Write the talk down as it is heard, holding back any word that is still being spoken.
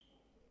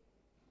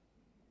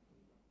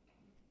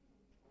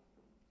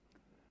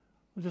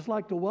I'd just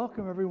like to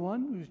welcome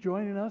everyone who's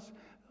joining us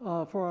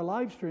for our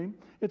live stream.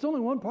 It's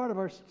only one part of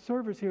our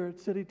service here at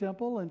City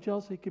Temple and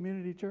Chelsea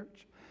Community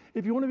Church.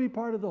 If you want to be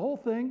part of the whole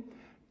thing,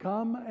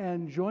 come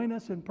and join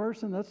us in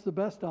person. That's the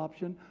best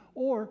option.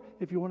 Or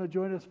if you want to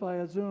join us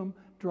via Zoom,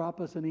 drop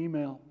us an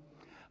email.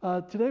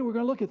 Today we're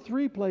going to look at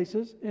three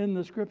places in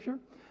the Scripture.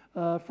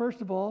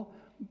 First of all,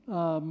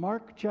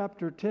 Mark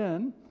chapter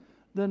 10,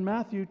 then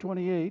Matthew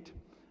 28,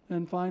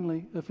 and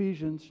finally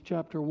Ephesians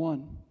chapter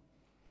 1.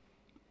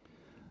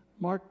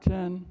 Mark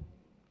 10,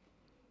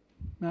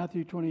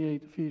 Matthew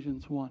 28,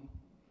 Ephesians 1.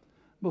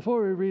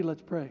 Before we read,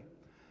 let's pray.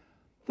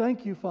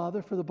 Thank you,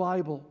 Father, for the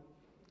Bible.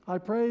 I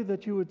pray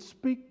that you would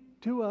speak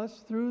to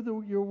us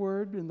through your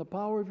word in the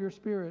power of your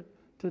Spirit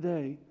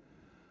today.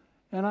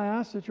 And I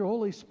ask that your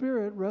Holy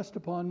Spirit rest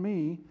upon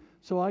me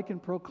so I can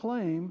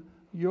proclaim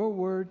your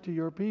word to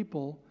your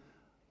people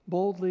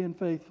boldly and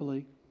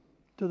faithfully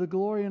to the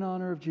glory and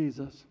honor of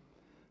Jesus.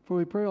 For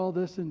we pray all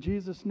this in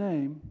Jesus'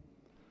 name.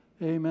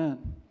 Amen.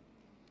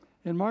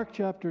 In Mark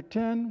chapter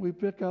 10, we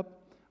pick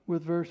up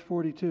with verse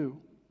 42.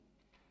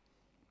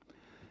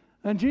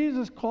 And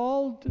Jesus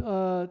called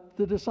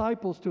the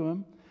disciples to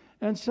him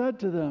and said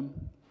to them,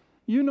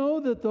 "You know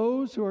that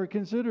those who are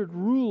considered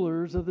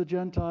rulers of the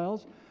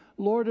Gentiles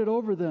lord it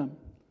over them,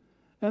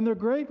 and their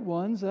great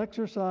ones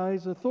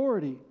exercise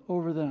authority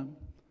over them.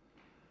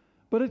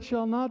 But it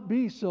shall not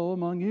be so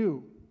among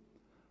you.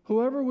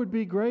 Whoever would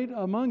be great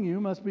among you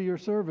must be your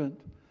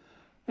servant,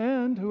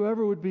 and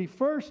whoever would be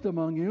first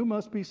among you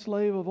must be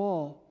slave of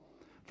all.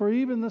 For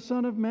even the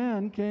Son of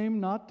Man came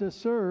not to be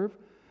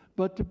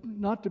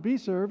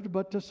served,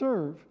 but to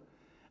serve,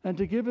 and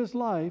to give his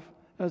life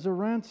as a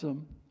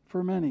ransom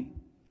for many."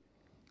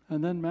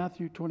 And then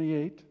Matthew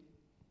 28,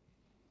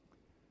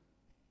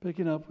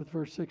 picking up with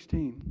verse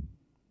 16.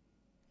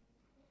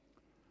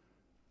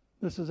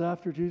 This is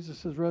after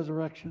Jesus'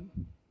 resurrection.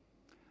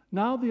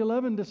 Now the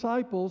 11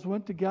 disciples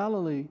went to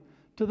Galilee,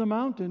 to the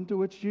mountain to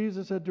which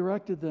Jesus had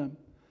directed them.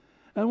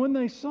 And when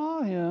they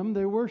saw him,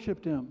 they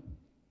worshipped him,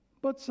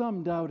 but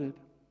some doubted.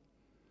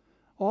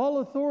 "All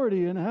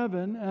authority in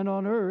heaven and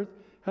on earth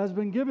has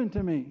been given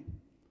to me.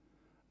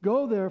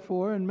 Go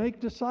therefore and make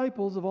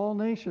disciples of all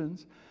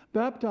nations,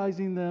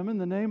 baptizing them in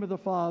the name of the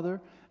Father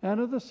and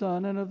of the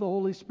Son and of the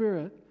Holy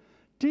Spirit,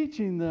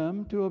 teaching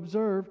them to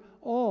observe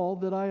all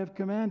that I have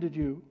commanded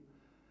you.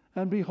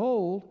 And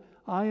behold,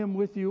 I am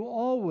with you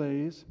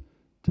always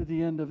to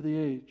the end of the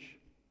age."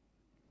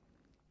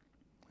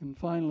 And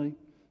finally,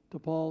 to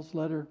Paul's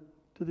letter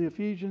to the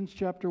Ephesians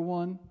chapter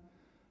 1,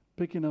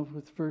 picking up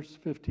with verse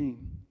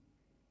 15.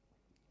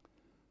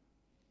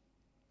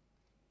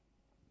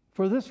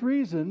 "For this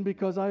reason,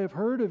 because I have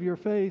heard of your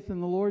faith in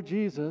the Lord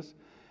Jesus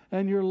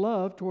and your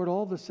love toward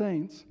all the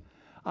saints,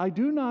 I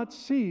do not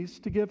cease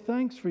to give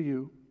thanks for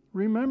you,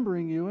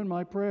 remembering you in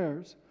my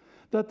prayers,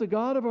 that the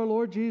God of our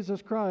Lord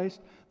Jesus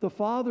Christ, the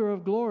Father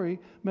of glory,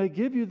 may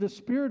give you the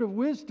spirit of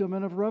wisdom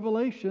and of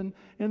revelation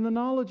in the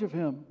knowledge of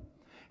him,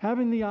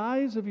 having the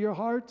eyes of your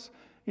hearts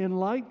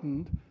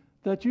enlightened,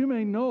 that you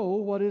may know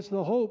what is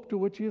the hope to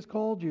which he has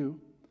called you,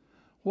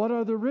 what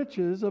are the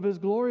riches of his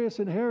glorious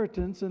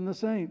inheritance in the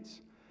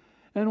saints,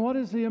 and what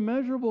is the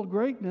immeasurable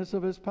greatness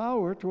of his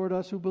power toward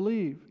us who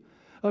believe,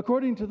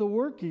 according to the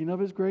working of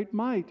his great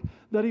might,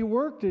 that he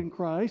worked in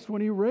Christ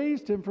when he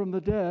raised him from the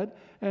dead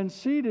and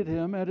seated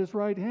him at his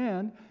right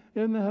hand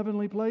in the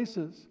heavenly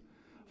places,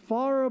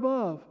 far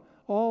above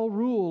all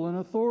rule and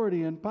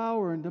authority and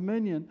power and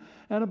dominion,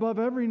 and above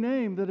every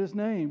name that is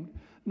named,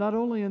 not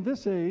only in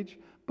this age,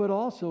 but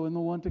also in the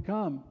one to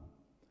come.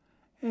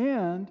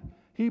 And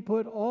he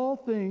put all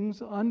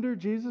things under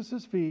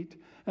Jesus'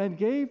 feet and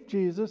gave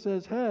Jesus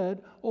as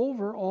head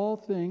over all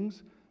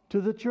things to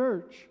the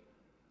church,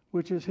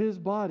 which is his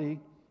body,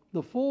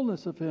 the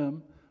fullness of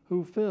him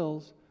who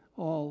fills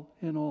all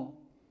in all."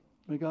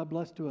 May God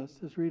bless to us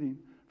this reading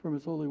from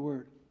his holy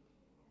word.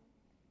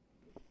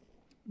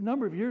 A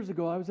number of years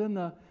ago, I was in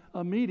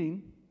a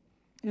meeting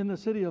in the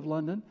city of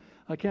London.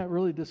 I can't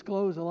really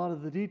disclose a lot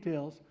of the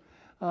details,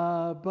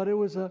 but it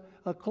was a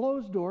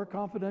closed-door,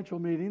 confidential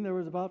meeting. There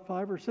was about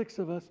 5 or 6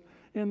 of us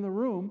in the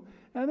room,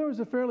 and there was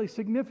a fairly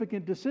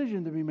significant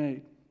decision to be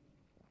made.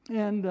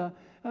 And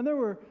there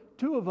were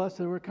 2 of us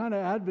that were kind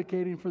of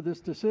advocating for this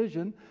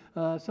decision,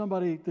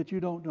 somebody that you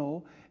don't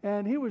know,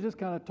 and he was just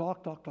kind of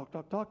talk.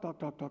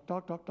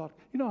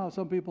 You know how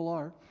some people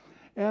are.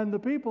 And the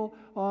people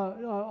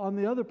on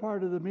the other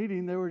part of the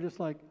meeting, they were just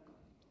like,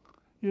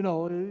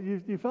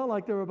 you felt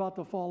like they were about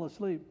to fall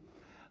asleep.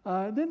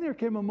 Then there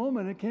came a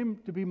moment, it came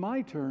to be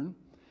my turn,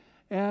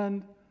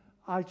 and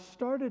I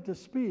started to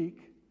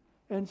speak,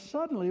 and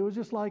suddenly it was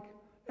just like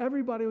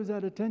everybody was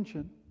at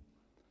attention,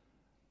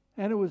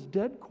 and it was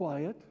dead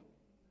quiet,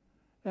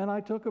 and I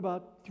took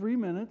about 3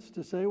 minutes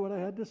to say what I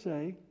had to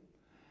say,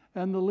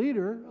 and the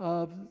leader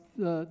of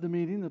the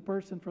meeting, the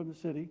person from the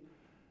city,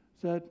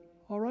 said,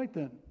 "All right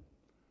then,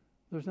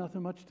 there's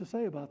nothing much to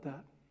say about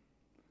that."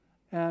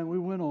 And we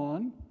went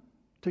on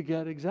to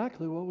get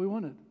exactly what we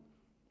wanted.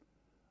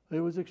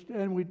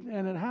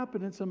 And it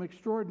happened in some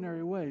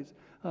extraordinary ways.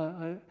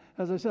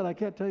 As I said, I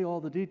can't tell you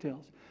all the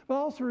details. But I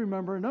also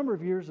remember a number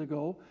of years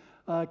ago,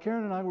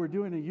 Karen and I were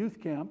doing a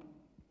youth camp.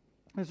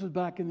 This was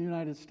back in the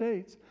United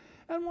States.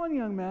 And one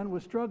young man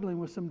was struggling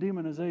with some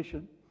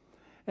demonization.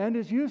 And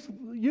his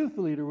youth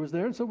leader was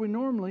there. And so we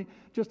normally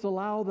just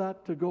allow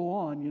that to go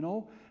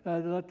on,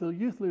 let the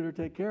youth leader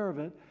take care of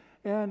it.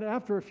 And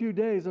after a few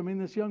days,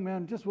 this young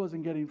man just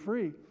wasn't getting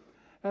free.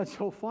 And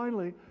so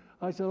finally,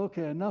 I said,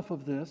 okay, enough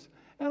of this.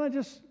 And I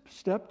just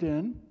stepped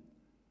in,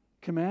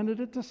 commanded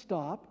it to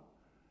stop,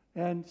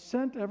 and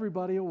sent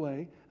everybody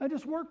away. I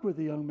just worked with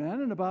the young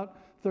man, and about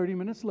 30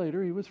 minutes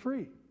later, he was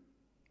free.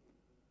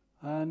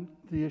 And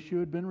the issue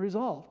had been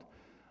resolved.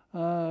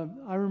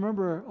 I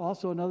remember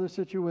also another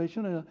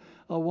situation,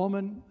 a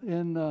woman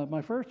in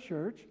my first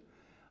church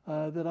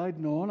that I'd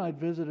known. I'd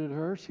visited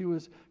her. She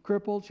was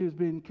crippled. She was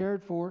being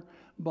cared for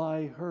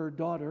by her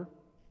daughter.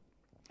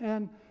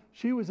 And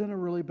she was in a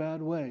really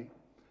bad way.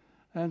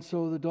 And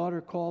so the daughter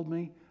called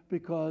me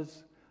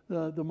because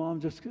the mom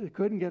just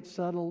couldn't get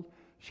settled.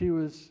 She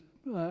was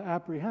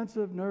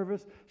apprehensive,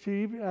 nervous.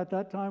 At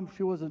that time,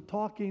 she wasn't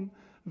talking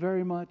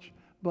very much,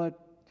 but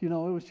it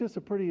was just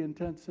a pretty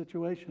intense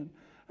situation.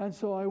 And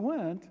so I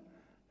went,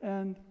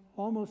 and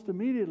almost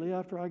immediately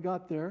after I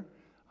got there,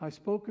 I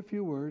spoke a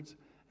few words,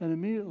 and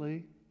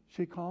immediately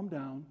she calmed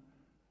down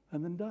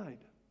and then died.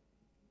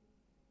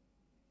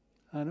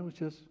 And it was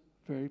just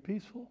very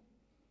peaceful.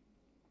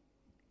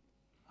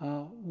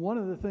 One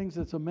of the things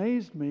that's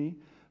amazed me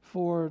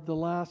for the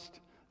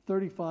last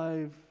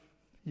 35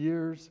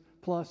 years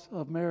plus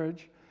of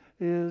marriage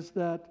is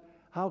that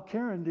how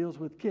Karen deals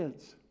with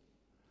kids.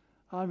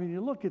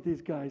 You look at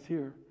these guys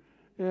here.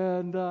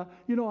 And,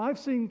 I've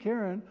seen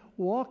Karen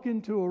walk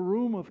into a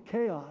room of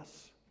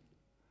chaos,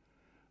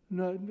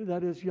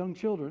 that is young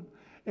children,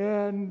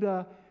 and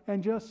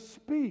just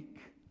speak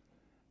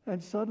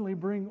and suddenly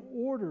bring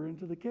order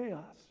into the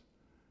chaos.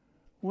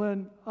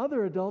 When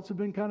other adults have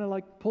been kind of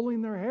like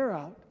pulling their hair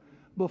out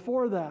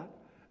before that.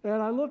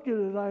 And I look at it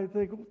and I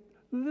think,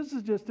 this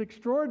is just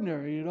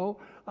extraordinary,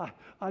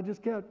 I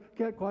just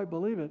can't quite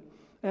believe it.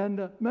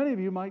 And many of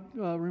you might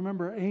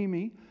remember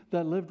Amy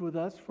that lived with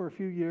us for a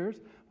few years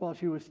while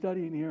she was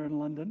studying here in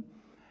London.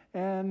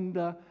 And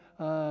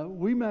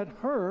we met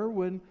her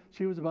when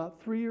she was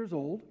about 3 years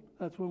old.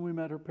 That's when we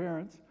met her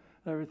parents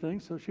and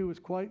everything. So she was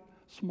quite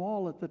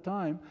small at the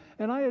time.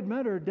 And I had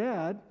met her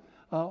dad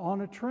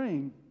on a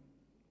train.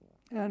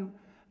 And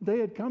they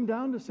had come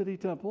down to City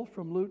Temple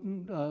from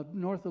Luton,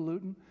 north of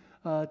Luton,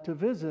 to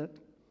visit.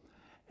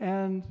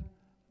 And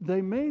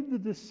they made the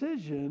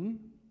decision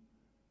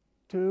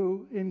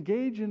to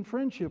engage in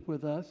friendship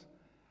with us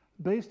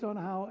based on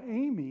how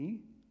Amy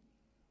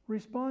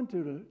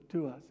responded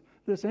to us.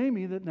 This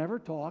Amy that never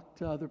talked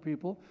to other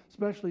people,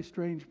 especially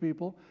strange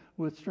people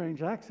with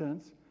strange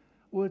accents,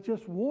 was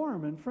just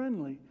warm and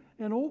friendly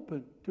and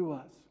open to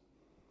us.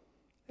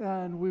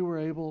 And we were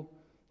able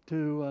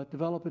to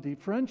develop a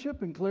deep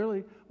friendship, and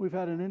clearly we've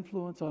had an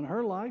influence on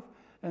her life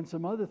and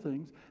some other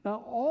things.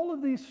 Now, all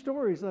of these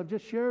stories I've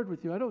just shared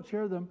with you, I don't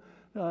share them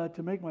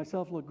to make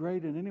myself look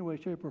great in any way,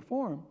 shape, or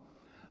form,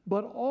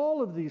 but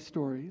all of these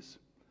stories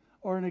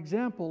are an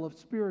example of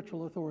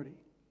spiritual authority.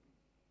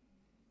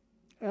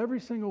 Every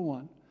single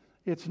one.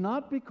 It's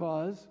not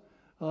because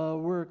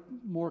we're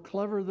more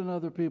clever than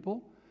other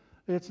people.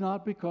 It's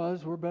not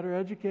because we're better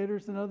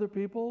educators than other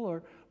people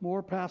or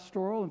more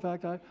pastoral. In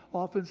fact, I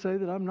often say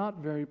that I'm not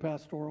very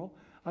pastoral.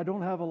 I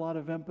don't have a lot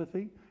of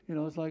empathy.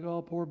 It's like,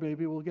 oh, poor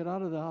baby, we'll get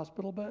out of the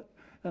hospital bed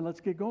and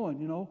let's get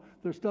going.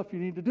 There's stuff you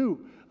need to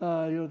do.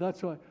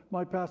 That's why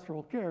my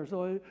pastoral care.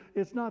 So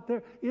it's not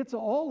there. It's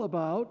all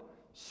about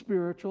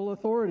spiritual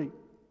authority.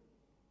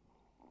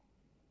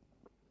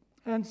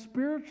 And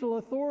spiritual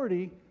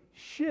authority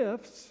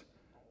shifts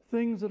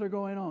things that are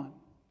going on.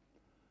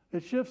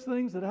 It shifts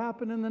things that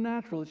happen in the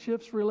natural. It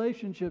shifts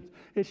relationships.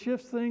 It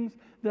shifts things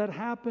that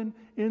happen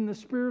in the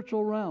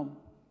spiritual realm.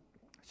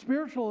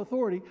 Spiritual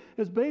authority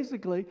is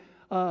basically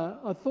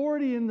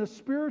authority in the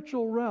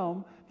spiritual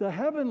realm, the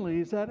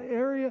heavenlies, that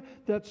area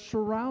that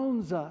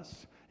surrounds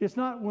us. It's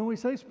not, when we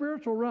say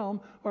spiritual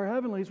realm or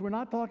heavenlies, we're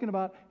not talking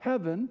about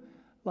heaven,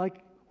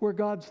 like where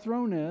God's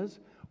throne is.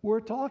 We're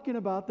talking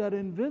about that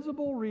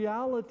invisible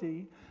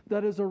reality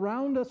that is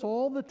around us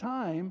all the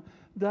time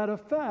that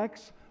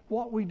affects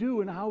what we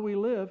do and how we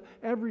live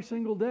every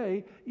single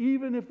day,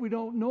 even if we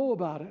don't know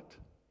about it.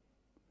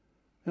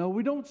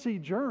 We don't see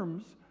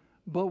germs,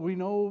 but we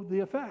know the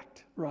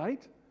effect,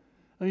 right?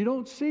 And you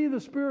don't see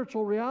the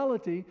spiritual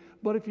reality,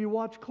 but if you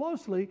watch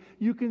closely,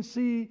 you can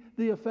see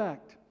the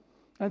effect.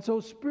 And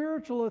so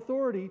spiritual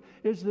authority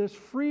is this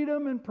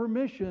freedom and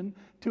permission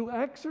to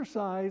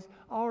exercise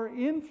our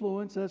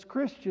influence as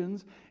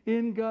Christians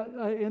in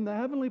the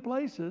heavenly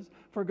places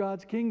for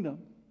God's kingdom.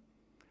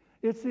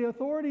 It's the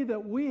authority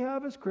that we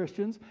have as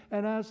Christians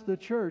and as the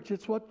church.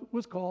 It's what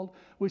was called,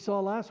 we saw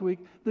last week,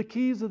 the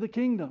keys of the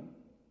kingdom.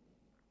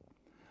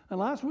 And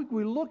last week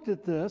we looked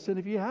at this, and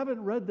if you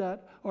haven't read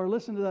that or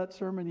listened to that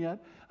sermon yet,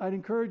 I'd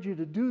encourage you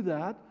to do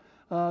that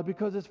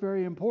because it's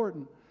very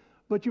important.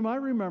 But you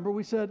might remember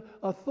we said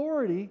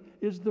authority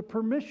is the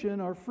permission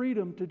or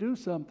freedom to do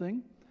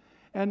something,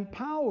 and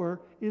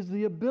power is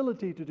the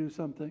ability to do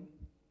something.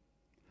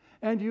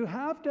 And you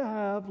have to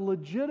have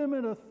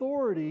legitimate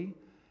authority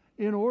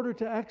in order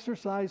to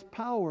exercise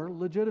power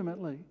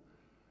legitimately.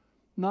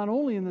 Not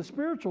only in the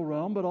spiritual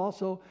realm, but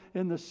also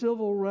in the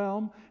civil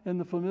realm, in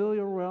the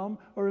familial realm,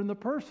 or in the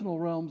personal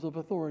realms of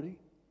authority.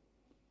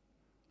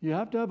 You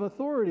have to have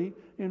authority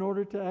in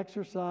order to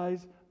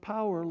exercise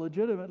power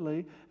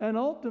legitimately. And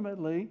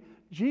ultimately,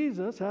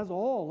 Jesus has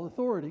all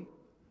authority.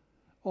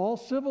 All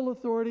civil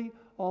authority,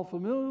 all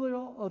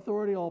familial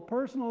authority, all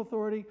personal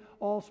authority,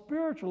 all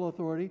spiritual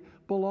authority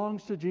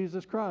belongs to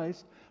Jesus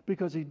Christ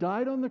because He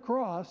died on the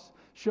cross,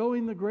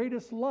 showing the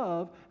greatest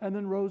love, and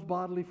then rose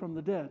bodily from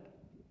the dead.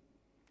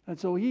 And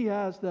so He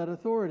has that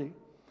authority.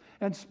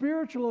 And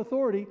spiritual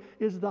authority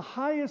is the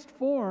highest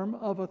form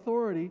of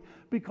authority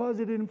because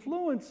it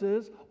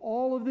influences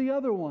all of the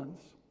other ones.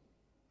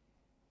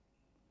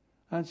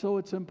 And so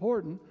it's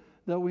important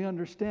that we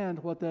understand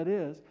what that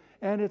is.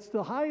 And it's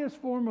the highest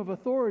form of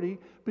authority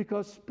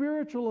because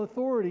spiritual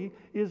authority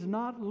is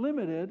not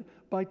limited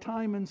by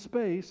time and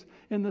space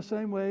in the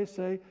same way,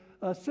 say,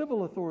 a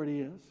civil authority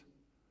is.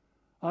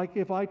 Like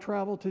if I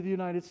travel to the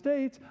United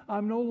States,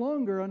 I'm no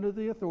longer under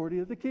the authority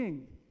of the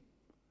king.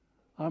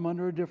 I'm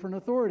under a different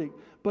authority.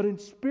 But in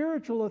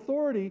spiritual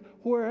authority,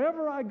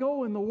 wherever I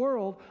go in the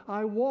world,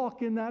 I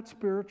walk in that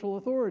spiritual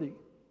authority.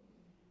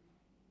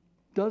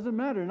 Doesn't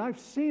matter. And I've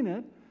seen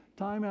it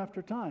time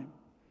after time.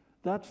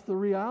 That's the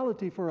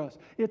reality for us.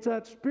 It's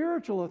that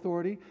spiritual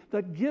authority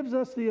that gives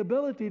us the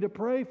ability to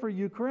pray for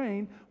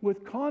Ukraine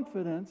with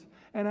confidence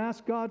and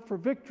ask God for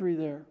victory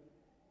there.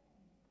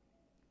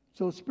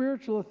 So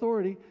spiritual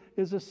authority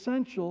is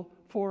essential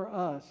for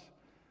us.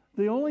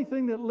 The only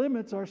thing that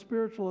limits our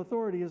spiritual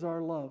authority is our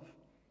love.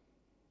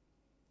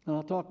 And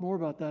I'll talk more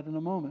about that in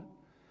a moment.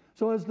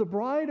 So as the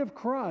bride of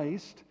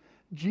Christ,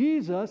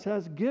 Jesus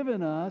has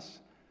given us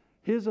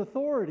His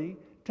authority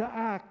to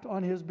act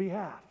on His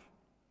behalf.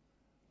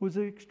 It was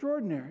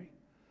extraordinary.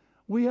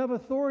 We have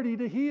authority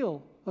to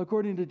heal,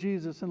 according to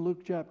Jesus in Luke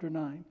chapter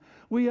 9.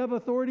 We have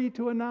authority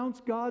to announce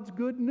God's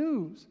good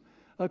news,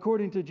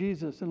 according to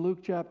Jesus in Luke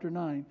chapter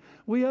 9.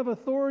 We have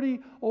authority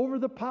over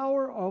the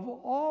power of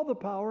all the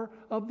power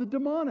of the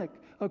demonic,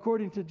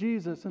 according to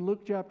Jesus in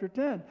Luke chapter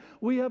 10.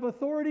 We have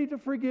authority to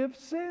forgive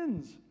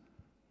sins,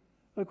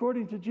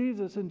 according to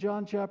Jesus in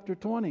John chapter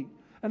 20.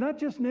 And that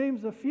just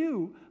names a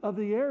few of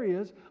the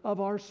areas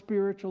of our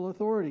spiritual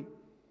authority.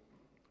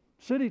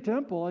 City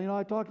Temple,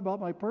 I talked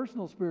about my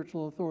personal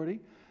spiritual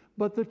authority,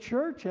 but the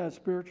church has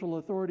spiritual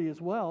authority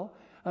as well.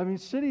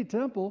 City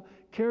Temple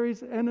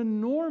carries an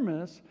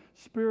enormous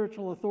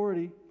spiritual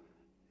authority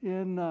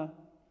in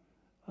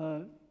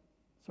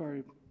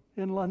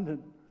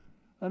London.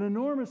 An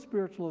enormous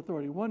spiritual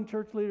authority. One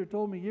church leader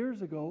told me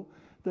years ago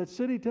that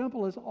City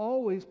Temple has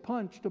always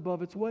punched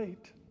above its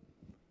weight.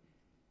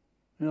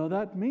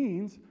 That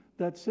means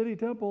that City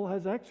Temple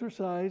has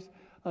exercised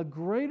a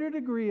greater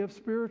degree of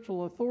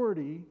spiritual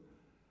authority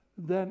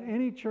than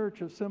any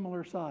church of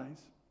similar size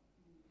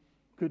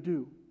could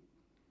do.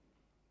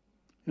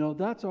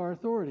 That's our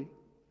authority.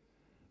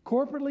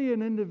 Corporately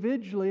and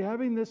individually,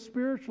 having this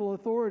spiritual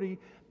authority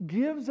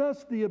gives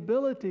us the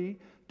ability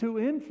to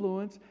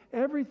influence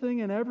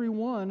everything and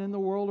everyone in the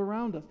world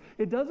around us.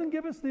 It doesn't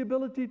give us the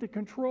ability to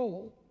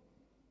control.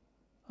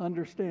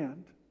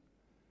 Understand.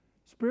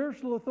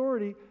 Spiritual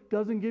authority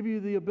doesn't give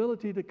you the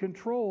ability to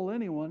control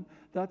anyone.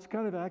 That's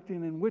kind of acting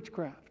in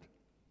witchcraft.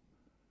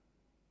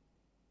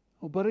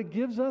 But it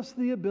gives us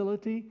the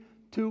ability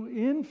to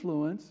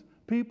influence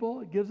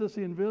people. It gives us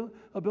the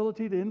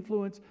ability to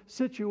influence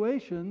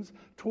situations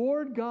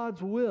toward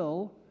God's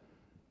will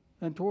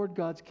and toward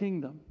God's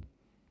kingdom.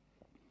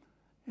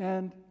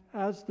 And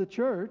as the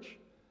church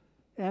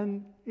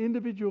and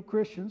individual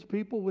Christians,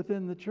 people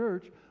within the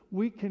church,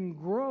 we can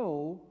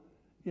grow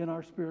in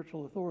our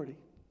spiritual authority.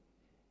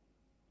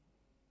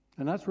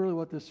 And that's really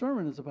what this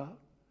sermon is about.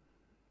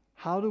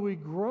 How do we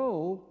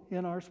grow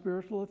in our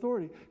spiritual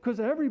authority? Because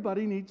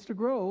everybody needs to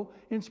grow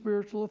in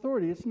spiritual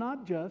authority. It's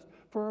not just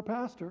for our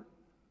pastor.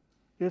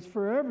 It's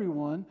for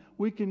everyone.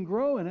 We can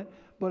grow in it,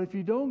 but if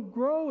you don't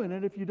grow in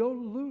it, if you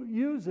don't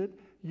use it,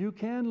 you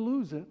can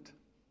lose it.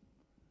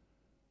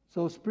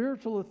 So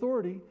spiritual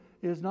authority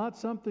is not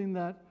something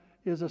that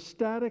is a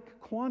static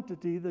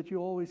quantity that you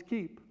always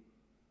keep.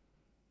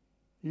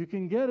 You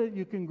can get it,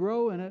 you can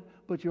grow in it,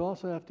 but you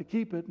also have to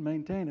keep it and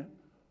maintain it.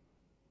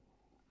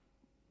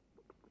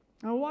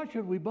 Now, why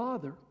should we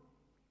bother?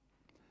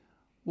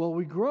 Well,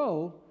 we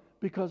grow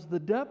because the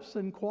depths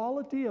and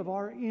quality of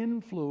our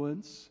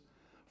influence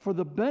for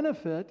the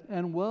benefit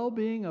and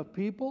well-being of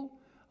people,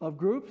 of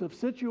groups, of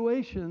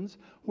situations,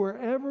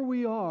 wherever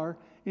we are,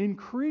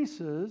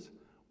 increases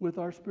with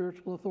our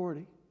spiritual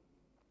authority.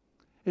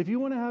 If you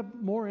want to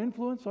have more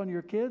influence on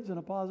your kids in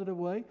a positive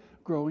way,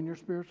 grow in your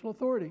spiritual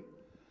authority.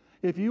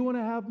 If you want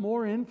to have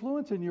more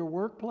influence in your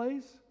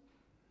workplace,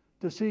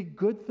 to see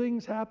good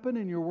things happen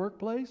in your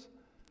workplace,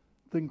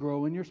 then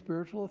grow in your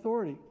spiritual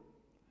authority.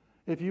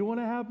 If you want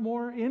to have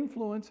more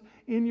influence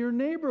in your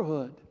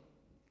neighborhood,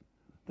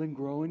 then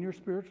grow in your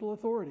spiritual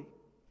authority.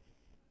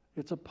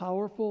 It's a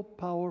powerful,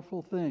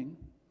 powerful thing.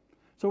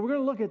 So we're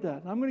going to look at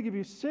that. And I'm going to give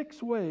you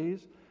 6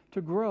 ways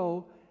to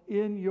grow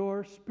in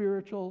your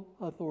spiritual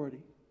authority.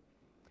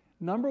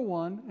 Number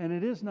 1, and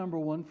it is number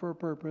 1 for a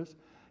purpose,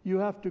 you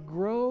have to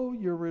grow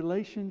your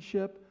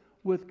relationship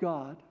with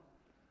God,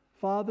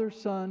 Father,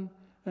 Son,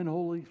 and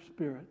Holy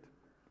Spirit.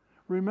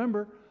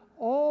 Remember,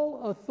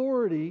 all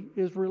authority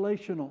is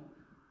relational.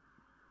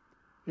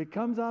 It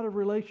comes out of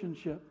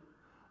relationship.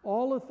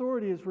 All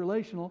authority is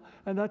relational,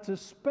 and that's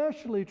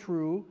especially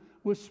true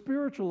with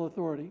spiritual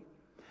authority.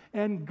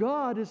 And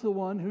God is the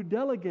one who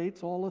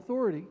delegates all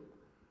authority.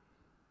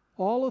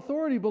 All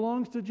authority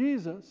belongs to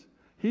Jesus.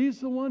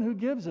 He's the one who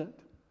gives it.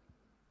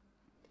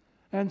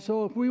 And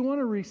so if we want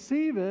to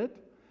receive it,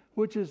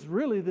 which is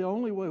really the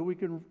only way we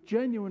can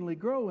genuinely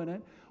grow in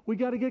it, we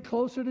got to get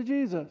closer to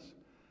Jesus.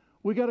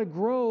 We got to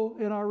grow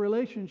in our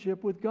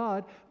relationship with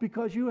God,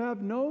 because you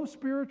have no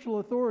spiritual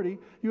authority.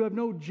 You have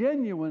no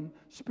genuine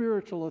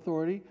spiritual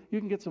authority. You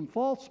can get some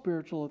false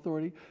spiritual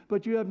authority,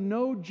 but you have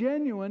no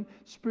genuine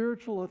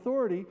spiritual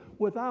authority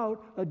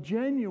without a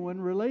genuine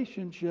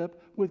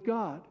relationship with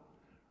God.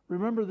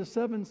 Remember the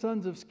 7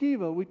 sons of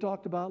Sceva we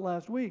talked about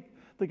last week.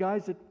 The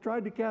guys that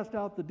tried to cast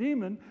out the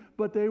demon,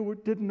 but they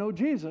didn't know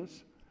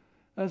Jesus.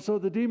 And so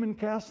the demon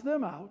cast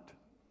them out.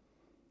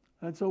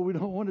 And so we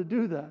don't want to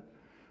do that.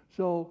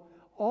 So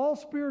all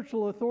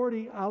spiritual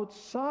authority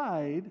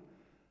outside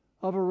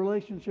of a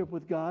relationship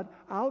with God,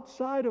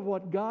 outside of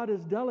what God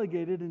has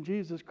delegated in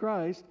Jesus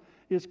Christ,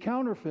 is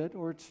counterfeit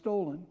or it's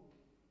stolen.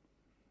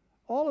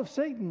 All of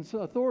Satan's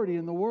authority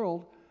in the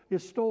world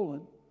is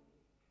stolen.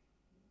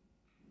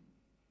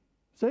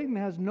 Satan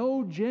has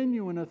no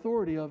genuine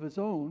authority of his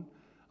own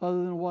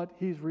other than what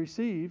he's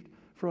received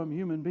from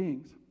human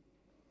beings.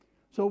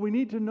 So we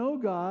need to know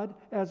God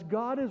as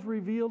God is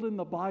revealed in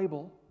the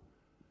Bible.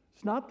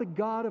 It's not the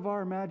God of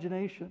our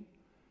imagination.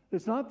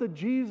 It's not the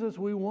Jesus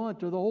we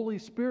want or the Holy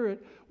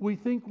Spirit we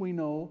think we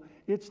know.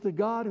 It's the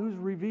God who's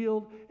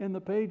revealed in the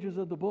pages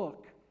of the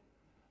book.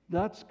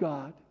 That's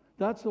God.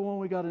 That's the one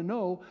we got to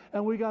know.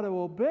 And we got to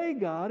obey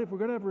God. If we're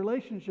going to have a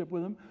relationship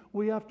with Him,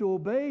 we have to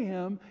obey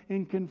Him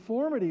in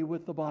conformity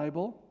with the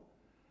Bible.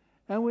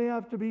 And we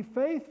have to be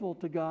faithful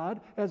to God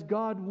as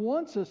God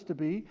wants us to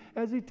be,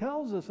 as He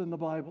tells us in the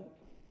Bible.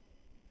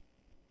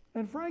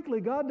 And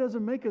frankly, God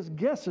doesn't make us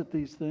guess at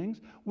these things.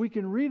 We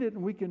can read it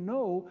and we can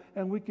know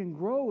and we can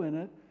grow in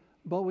it,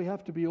 but we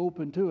have to be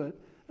open to it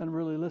and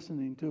really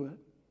listening to it.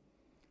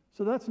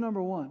 So that's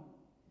number 1.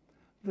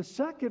 The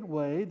second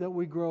way that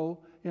we grow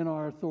in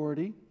our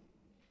authority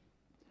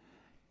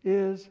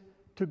is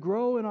to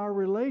grow in our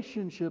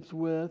relationships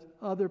with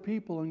other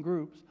people and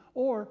groups.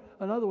 Or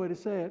another way to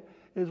say it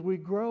is we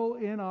grow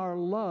in our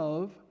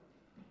love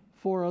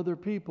for other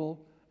people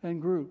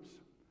and groups.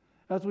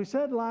 As we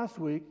said last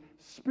week,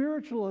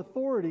 spiritual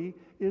authority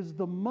is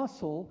the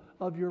muscle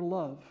of your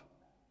love.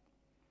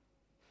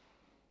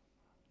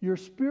 Your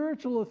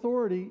spiritual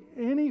authority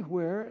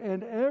anywhere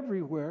and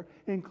everywhere,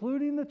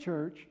 including the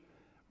church,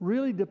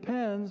 really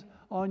depends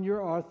on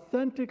your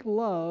authentic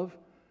love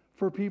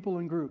for people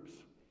and groups.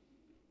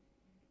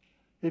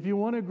 If you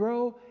want to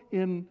grow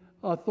in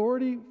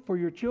authority for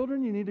your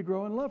children, you need to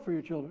grow in love for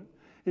your children.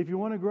 If you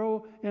want to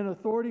grow in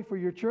authority for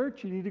your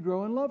church, you need to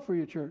grow in love for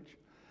your church.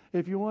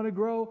 If you want to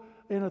grow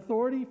in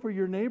authority for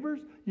your neighbors,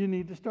 you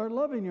need to start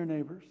loving your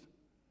neighbors.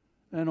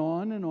 And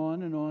on and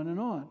on and on and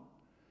on.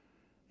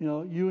 You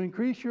know, you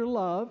increase your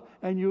love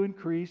and you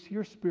increase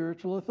your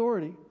spiritual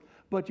authority.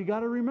 But you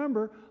got to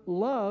remember,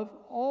 love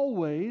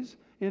always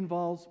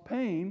involves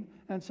pain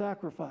and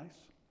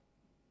sacrifice.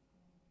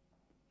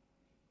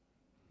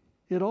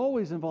 It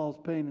always involves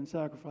pain and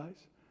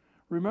sacrifice.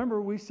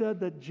 Remember, we said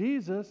that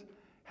Jesus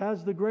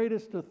has the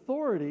greatest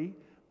authority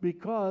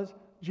because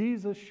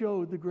Jesus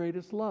showed the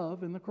greatest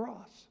love in the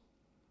cross.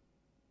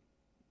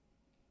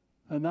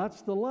 And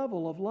that's the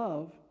level of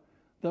love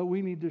that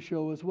we need to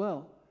show as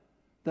well.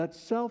 That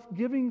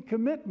self-giving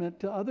commitment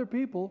to other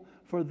people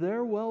for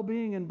their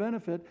well-being and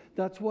benefit,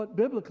 that's what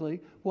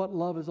biblically, what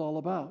love is all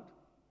about.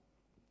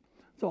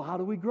 So how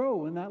do we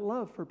grow in that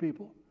love for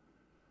people?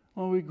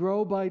 Well, we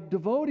grow by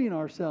devoting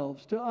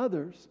ourselves to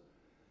others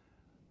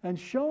and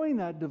showing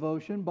that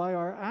devotion by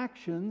our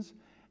actions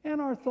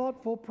and our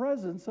thoughtful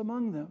presence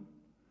among them,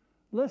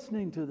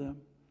 listening to them,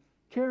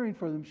 caring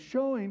for them,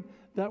 showing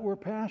that we're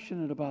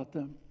passionate about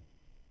them.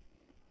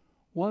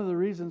 One of the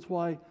reasons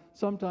why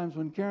sometimes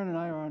when Karen and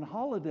I are on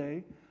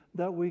holiday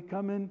that we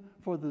come in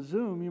for the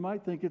Zoom, you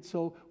might think it's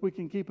so we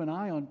can keep an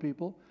eye on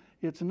people.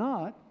 It's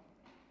not.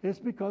 It's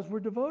because we're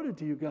devoted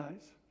to you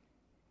guys.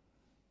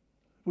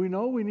 We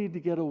know we need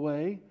to get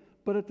away,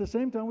 but at the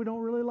same time we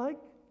don't really like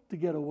to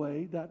get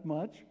away that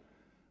much.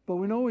 But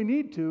we know we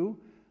need to,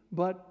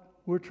 but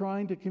we're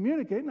trying to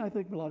communicate, and I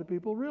think a lot of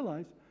people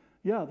realize,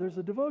 yeah, there's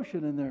a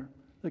devotion in there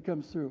that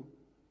comes through.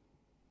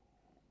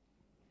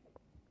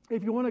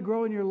 If you want to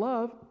grow in your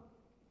love,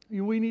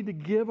 we need to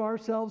give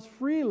ourselves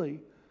freely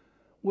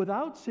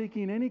without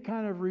seeking any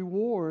kind of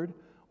reward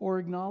or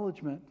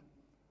acknowledgement.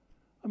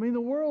 I mean,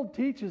 the world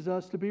teaches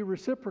us to be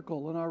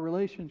reciprocal in our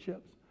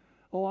relationships.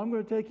 Oh, I'm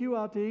going to take you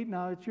out to eat.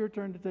 Now it's your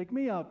turn to take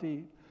me out to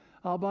eat.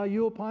 I'll buy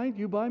you a pint,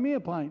 you buy me a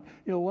pint.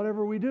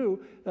 Whatever we do,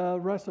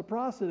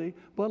 reciprocity.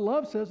 But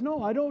love says,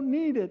 no, I don't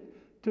need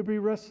it to be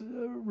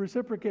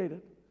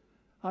reciprocated.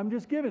 I'm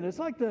just giving. It's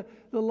like the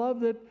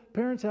love that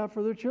parents have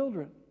for their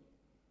children.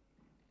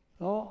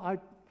 Oh,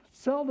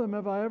 seldom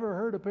have I ever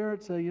heard a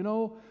parent say,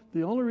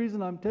 the only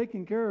reason I'm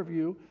taking care of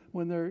you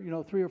when they're,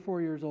 3 or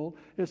 4 years old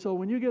is so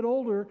when you get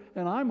older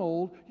and I'm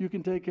old, you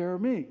can take care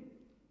of me.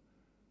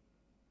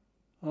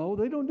 Oh,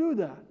 they don't do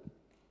that.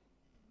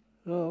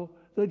 Oh,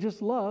 they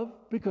just love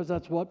because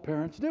that's what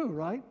parents do,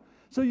 right?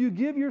 So you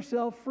give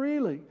yourself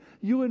freely.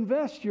 You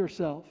invest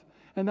yourself.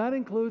 And that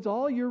includes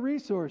all your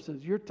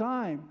resources, your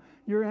time,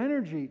 your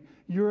energy,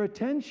 your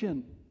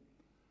attention,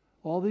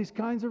 all these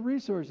kinds of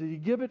resources. You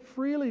give it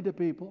freely to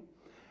people.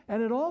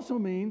 And it also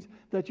means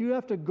that you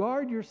have to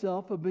guard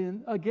yourself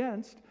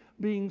against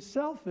being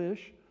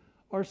selfish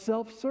or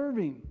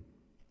self-serving.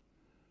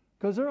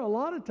 Because there are a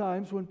lot of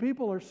times when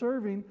people are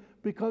serving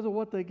because of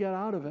what they get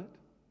out of it.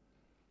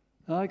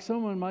 Like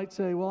someone might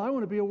say, well, I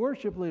want to be a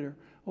worship leader.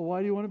 Well,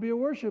 why do you want to be a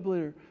worship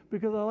leader?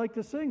 Because I like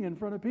to sing in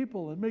front of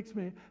people. It makes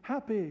me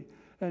happy.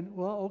 And,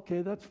 well,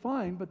 okay, that's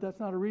fine, but that's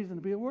not a reason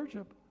to be a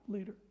worship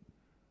leader.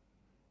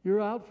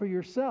 You're out for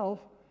yourself,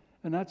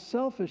 and that's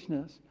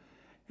selfishness.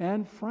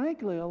 And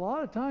frankly, a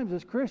lot of times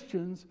as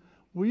Christians,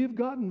 we've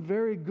gotten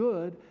very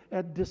good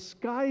at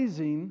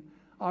disguising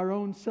our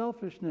own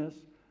selfishness,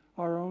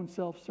 our own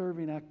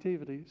self-serving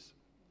activities.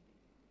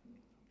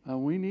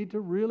 And we need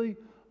to really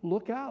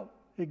look out,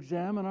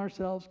 examine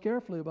ourselves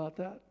carefully about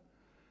that.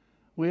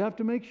 We have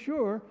to make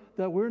sure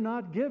that we're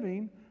not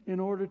giving in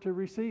order to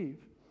receive.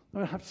 I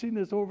mean, I've seen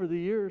this over the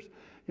years.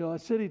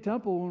 At City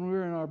Temple, when we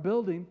were in our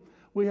building,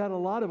 we had a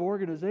lot of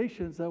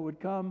organizations that would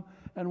come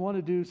and want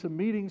to do some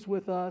meetings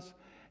with us.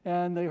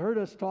 And they heard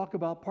us talk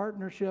about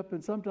partnership,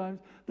 and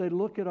sometimes they'd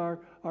look at our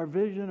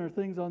vision or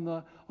things on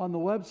the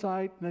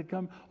website, and they'd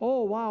come,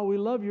 oh, wow, we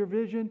love your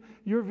vision.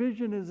 Your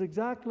vision is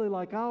exactly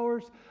like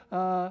ours,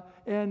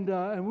 and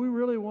we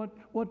really want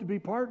to be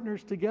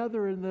partners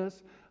together in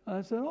this.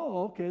 I said,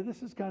 oh, okay,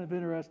 this is kind of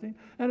interesting.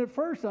 And at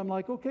first, I'm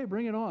like, okay,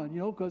 bring it on,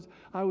 because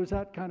I was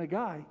that kind of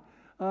guy.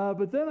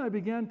 But then I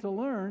began to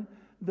learn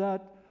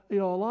that a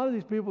lot of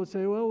these people would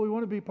say, well, we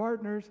want to be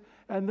partners.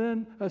 And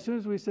then as soon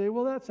as we say,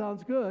 well, that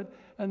sounds good.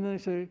 And then they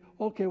say,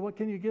 okay, what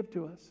can you give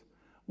to us?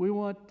 We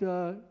want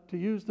to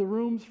use the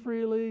rooms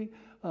freely.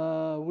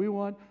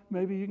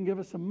 Maybe you can give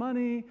us some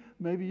money.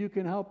 Maybe you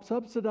can help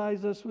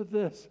subsidize us with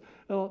this.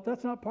 Well,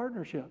 that's not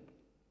partnership.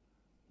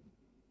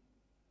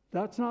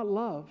 That's not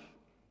love.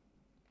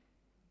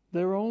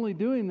 They were only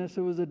doing this.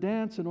 It was a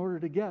dance in order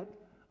to get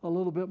a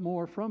little bit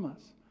more from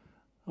us.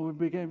 And we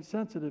became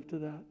sensitive to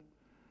that.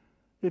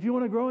 If you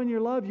want to grow in your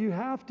love, you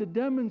have to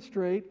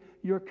demonstrate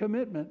your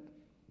commitment.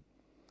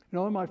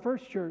 In my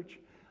first church,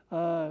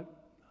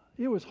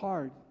 it was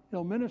hard.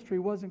 Ministry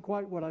wasn't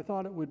quite what I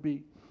thought it would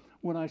be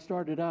when I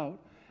started out.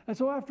 And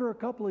so after a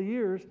couple of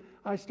years,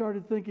 I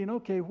started thinking,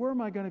 okay, where am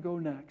I going to go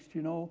next?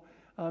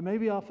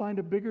 Maybe I'll find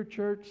a bigger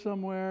church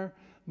somewhere.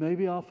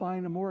 Maybe I'll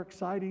find a more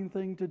exciting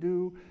thing to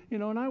do.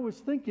 And I was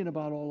thinking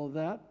about all of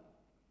that.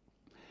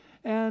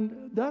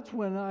 And that's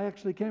when I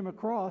actually came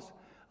across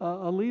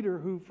a leader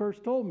who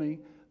first told me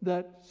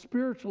that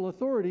spiritual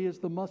authority is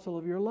the muscle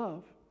of your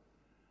love.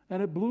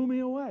 And it blew me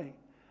away.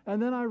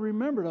 And then I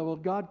remembered,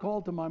 God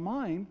called to my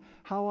mind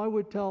how I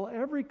would tell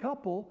every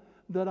couple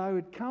that I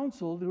would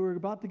counsel who were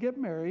about to get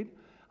married,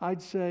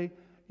 I'd say,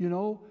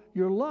 your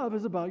love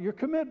is about your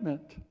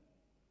commitment.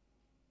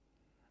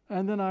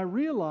 And then I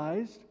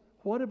realized,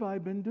 what have I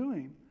been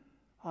doing?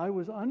 I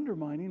was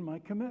undermining my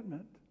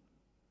commitment.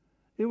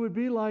 It would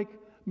be like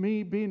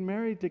me being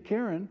married to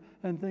Karen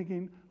and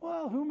thinking,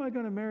 well, who am I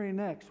going to marry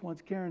next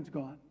once Karen's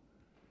gone?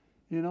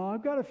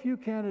 I've got a few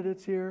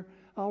candidates here.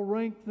 I'll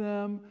rank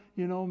them.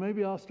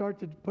 Maybe I'll start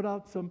to put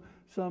out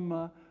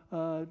some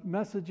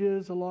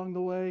messages along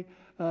the way.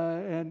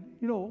 And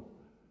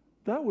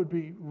that would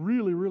be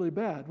really, really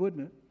bad,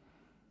 wouldn't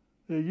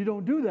it? You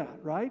don't do that,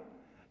 right?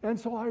 And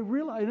so I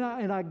realized,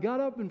 and I got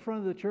up in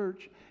front of the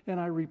church and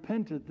I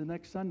repented the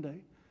next Sunday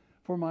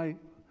for my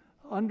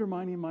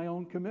undermining my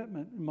own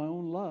commitment and my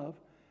own love.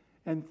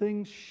 And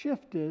things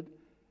shifted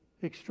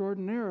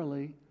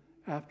extraordinarily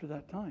after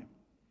that time.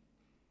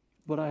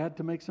 But I had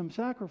to make some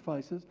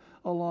sacrifices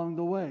along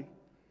the way.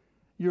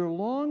 Your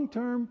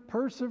long-term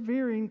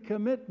persevering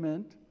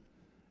commitment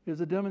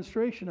is a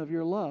demonstration of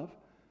your love,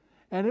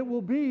 and it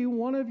will be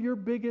one of your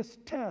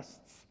biggest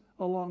tests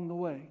along the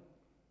way.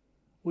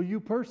 Will you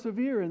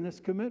persevere in this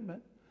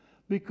commitment?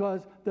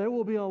 Because there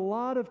will be a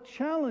lot of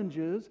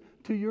challenges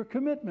to your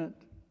commitment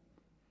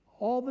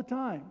all the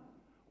time.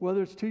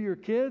 Whether it's to your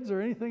kids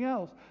or anything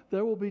else,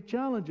 there will be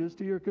challenges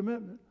to your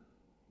commitment.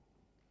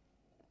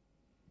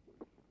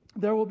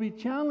 There will be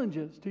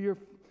challenges to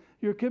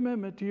your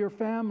commitment to your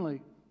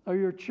family or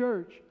your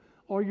church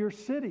or your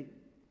city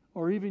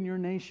or even your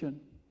nation.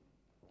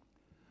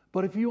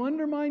 But if you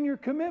undermine your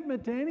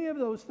commitment to any of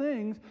those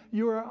things,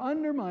 you are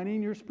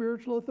undermining your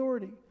spiritual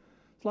authority.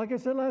 It's like I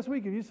said last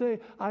week, if you say,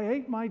 I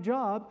hate my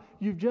job,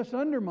 you've just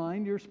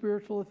undermined your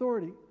spiritual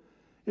authority.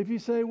 If you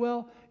say,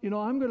 well,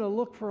 I'm going to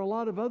look for a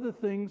lot of other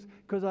things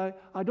because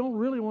I don't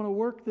really want to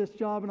work this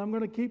job, and I'm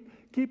going to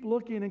keep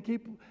looking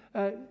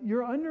and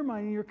you're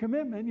undermining your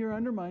commitment, you're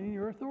undermining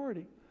your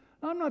authority.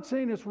 Now, I'm not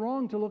saying it's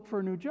wrong to look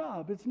for a new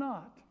job. It's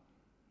not.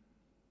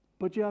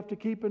 But you have to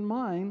keep in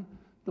mind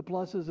the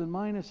pluses and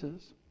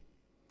minuses.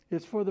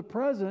 It's for the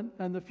present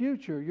and the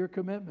future, your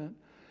commitment.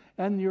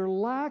 And your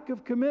lack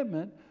of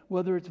commitment,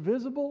 whether it's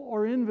visible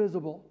or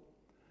invisible,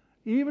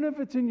 even if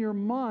it's in your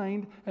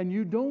mind and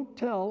you don't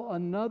tell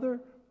another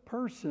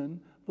person,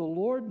 the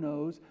Lord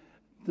knows,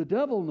 the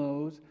devil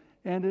knows,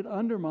 and it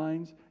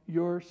undermines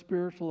your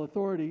spiritual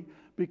authority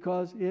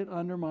because it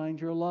undermines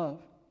your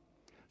love.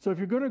 So if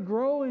you're going to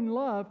grow in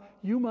love,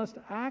 you must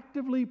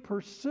actively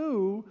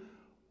pursue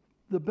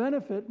the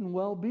benefit and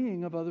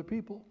well-being of other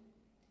people.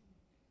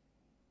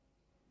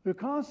 You're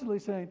constantly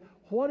saying,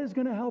 what is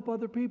going to help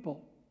other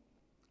people?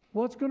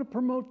 What's going to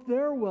promote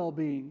their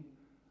well-being?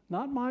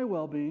 Not my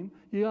well-being.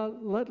 You got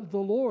to let the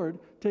Lord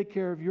take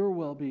care of your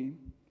well-being.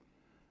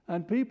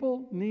 And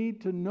people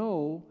need to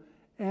know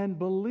and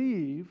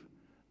believe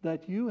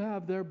that you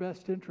have their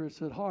best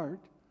interests at heart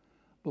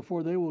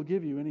before they will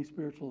give you any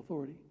spiritual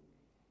authority.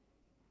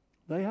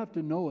 They have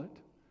to know it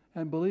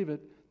and believe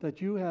it, that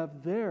you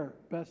have their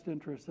best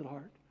interests at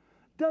heart.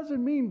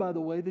 Doesn't mean, by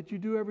the way, that you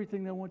do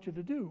everything they want you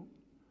to do.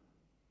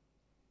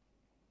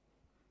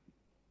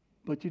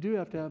 But you do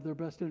have to have their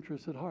best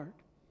interests at heart.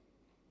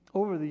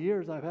 Over the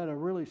years, I've had a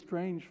really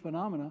strange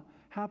phenomena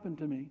happen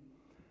to me.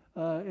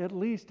 At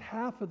least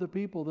half of the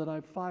people that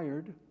I've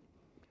fired,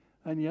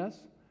 and yes,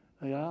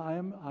 I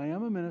am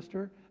a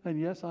minister, and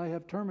yes, I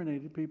have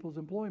terminated people's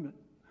employment.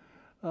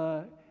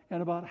 And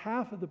about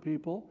half of the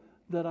people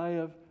that I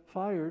have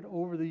fired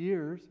over the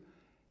years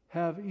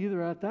have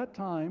either at that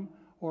time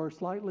or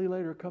slightly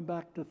later come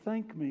back to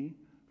thank me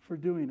for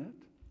doing it.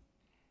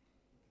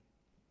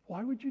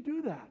 Why would you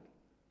do that?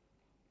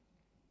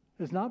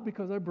 It's not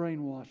because I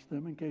brainwashed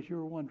them, in case you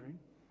were wondering.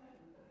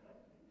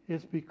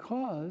 It's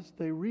because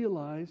they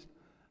realized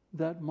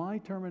that my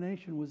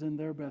termination was in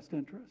their best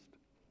interest.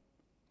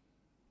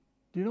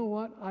 Do you know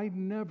what? I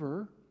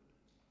never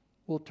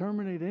will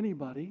terminate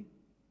anybody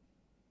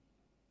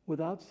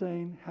without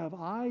saying, have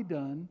I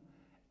done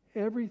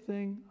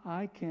everything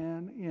I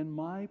can in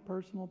my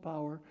personal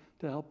power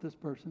to help this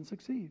person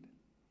succeed?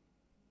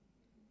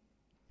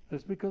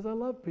 It's because I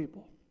love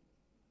people.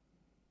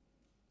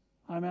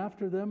 I'm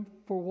after them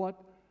for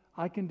what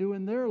I can do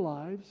in their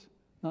lives,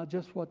 not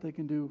just what they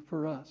can do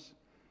for us.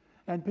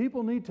 And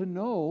people need to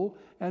know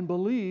and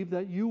believe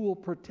that you will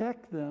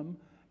protect them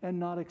and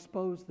not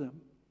expose them.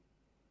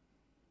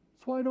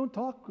 That's why I don't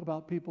talk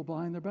about people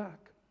behind their back.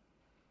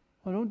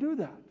 I don't do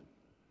that.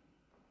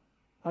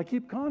 I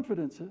keep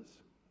confidences.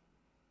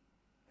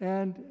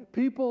 And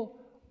people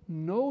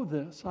know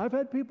this. I've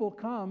had people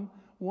come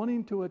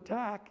wanting to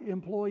attack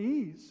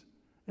employees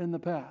in the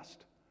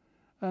past.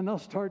 And they'll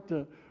start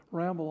to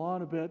ramble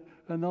on a bit,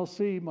 and they'll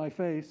see my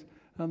face,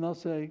 and they'll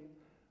say,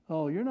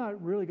 oh, you're not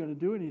really going to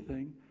do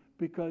anything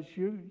because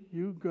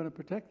you're going to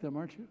protect them,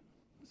 aren't you?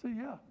 I say,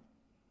 yeah.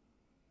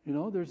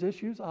 There's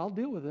issues. I'll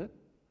deal with it.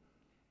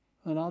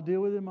 And I'll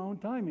deal with it in my own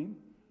timing.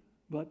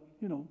 But,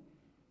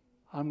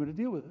 I'm going to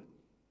deal with it.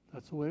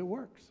 That's the way it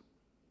works.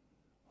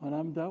 And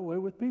I'm that way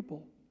with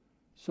people.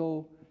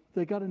 So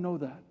they got to know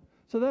that.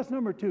 So that's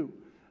number 2.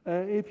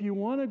 If you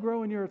want to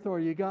grow in your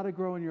authority, you got to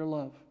grow in your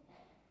love.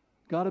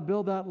 Got to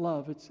build that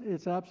love.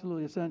 It's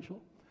absolutely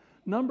essential.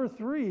 Number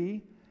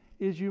 3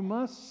 is you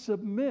must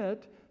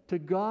submit to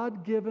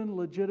God-given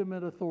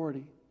legitimate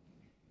authority.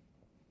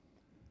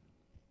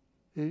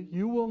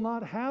 You will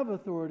not have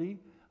authority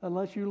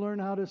unless you learn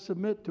how to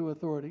submit to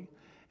authority.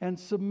 And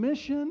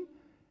submission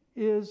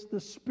is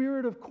the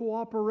spirit of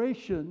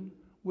cooperation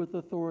with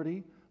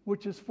authority,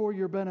 which is for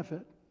your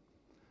benefit.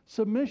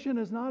 Submission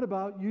is not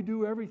about you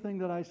do everything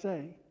that I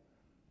say.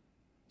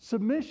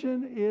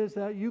 Submission is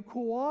that you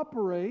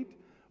cooperate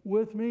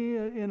with me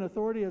in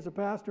authority as a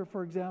pastor,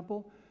 for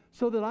example,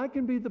 so that I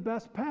can be the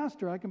best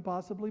pastor I can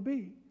possibly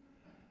be.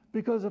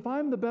 Because if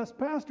I'm the best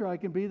pastor I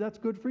can be, that's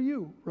good for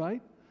you,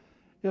 right?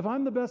 If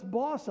I'm the best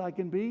boss I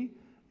can be,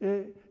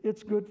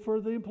 it's good for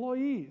the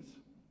employees.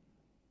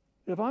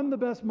 If I'm the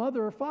best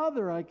mother or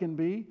father I can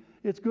be,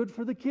 it's good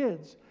for the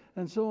kids,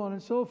 and so on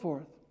and so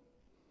forth.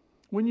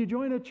 When you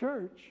join a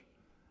church,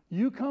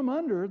 you come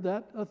under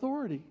that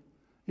authority.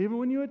 Even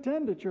when you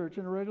attend a church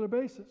on a regular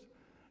basis,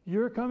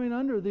 you're coming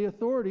under the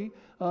authority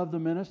of the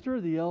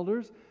minister, the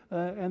elders,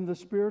 and the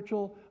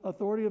spiritual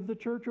authority of the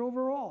church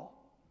overall.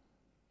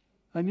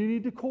 And you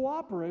need to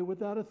cooperate with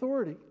that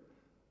authority.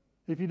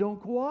 If you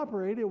don't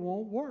cooperate, it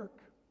won't work.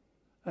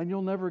 And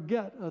you'll never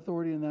get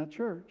authority in that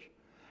church.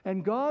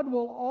 And God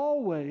will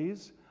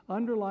always,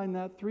 underline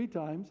that 3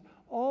 times,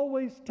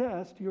 always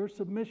test your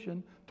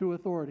submission to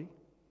authority.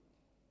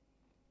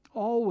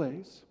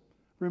 Always.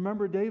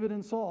 Remember David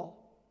and Saul.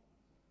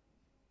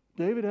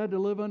 David had to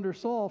live under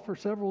Saul for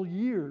several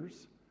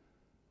years.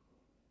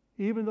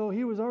 Even though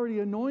he was already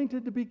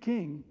anointed to be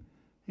king,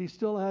 he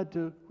still had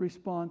to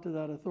respond to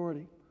that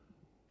authority.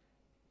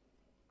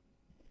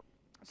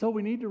 So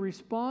we need to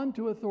respond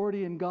to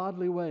authority in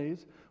godly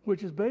ways,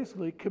 which is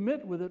basically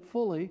commit with it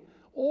fully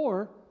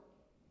or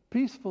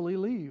peacefully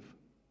leave.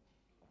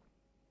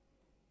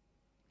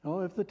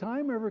 Oh, if the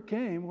time ever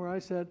came where I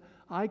said,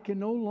 I can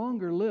no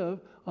longer live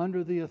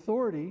under the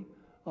authority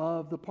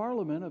of the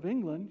Parliament of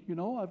England,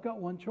 I've got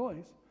one choice.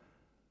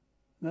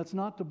 And that's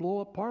not to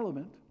blow up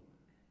Parliament.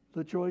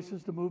 The choice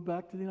is to move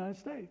back to the United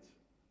States.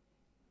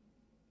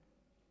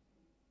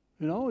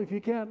 If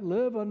you can't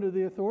live under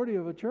the authority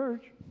of a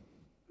church,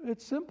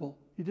 it's simple.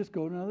 You just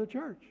go to another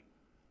church.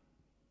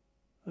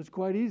 It's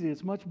quite easy.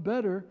 It's much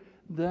better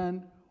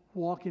than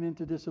walking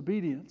into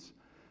disobedience.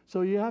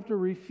 So you have to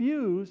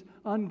refuse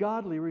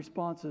ungodly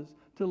responses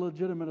to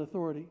legitimate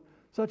authority,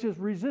 such as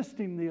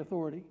resisting the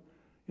authority.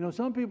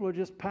 Some people are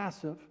just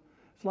passive.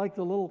 It's like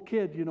the little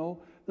kid,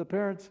 the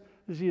parents,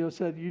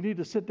 said, you need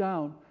to sit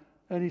down.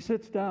 And he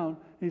sits down.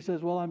 He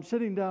says, well, I'm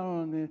sitting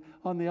down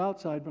on the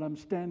outside, but I'm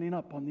standing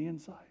up on the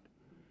inside.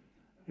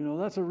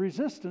 That's a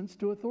resistance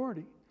to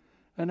authority.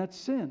 And that's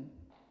sin.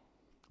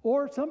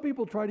 Or some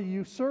people try to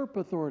usurp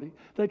authority.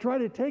 They try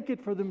to take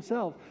it for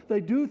themselves. They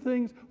do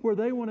things where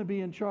they want to be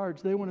in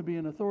charge. They want to be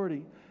in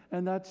authority.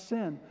 And that's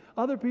sin.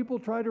 Other people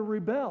try to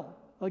rebel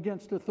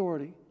against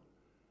authority.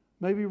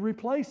 Maybe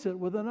replace it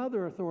with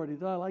another authority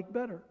that I like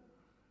better.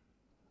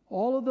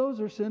 All of those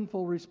are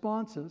sinful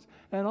responses.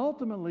 And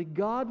ultimately,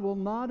 God will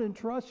not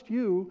entrust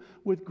you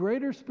with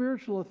greater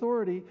spiritual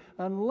authority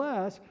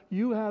unless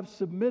you have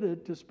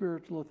submitted to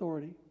spiritual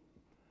authority.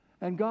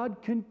 And God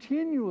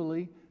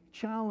continually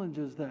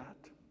challenges that.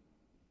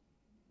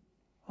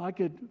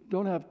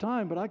 Don't have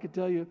time, but I could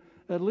tell you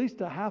at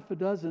least a half a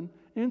dozen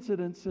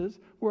incidences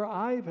where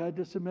I've had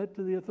to submit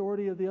to the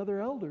authority of the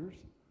other elders,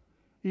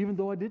 even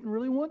though I didn't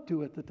really want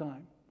to at the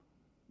time.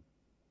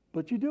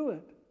 But you do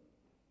it.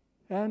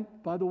 And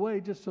by the way,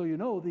 just so you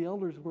know, the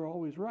elders were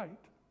always right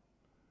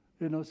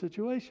in those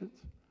situations.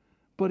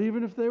 But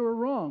even if they were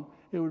wrong,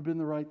 it would have been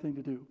the right thing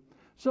to do.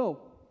 So,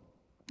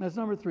 that's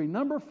number 3.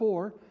 Number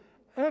 4,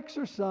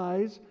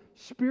 exercise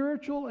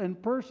spiritual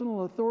and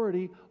personal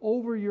authority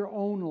over your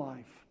own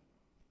life.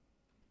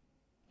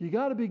 You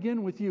got to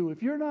begin with you.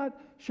 If you're not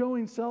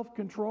showing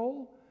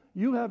self-control,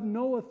 you have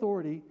no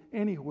authority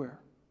anywhere.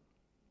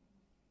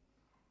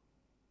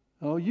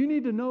 Oh, you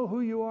need to know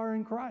who you are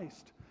in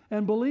Christ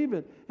and believe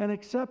it and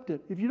accept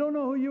it. If you don't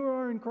know who you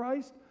are in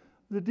Christ,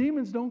 the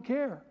demons don't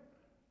care.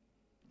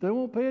 They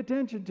won't pay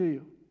attention to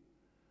you.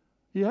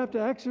 You have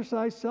to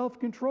exercise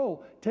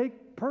self-control.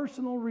 Take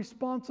personal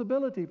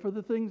responsibility for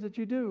the things that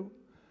you do.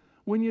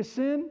 When you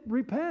sin,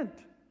 repent.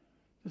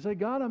 You say,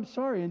 God, I'm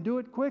sorry, and do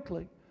it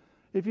quickly.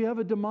 If you have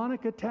a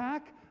demonic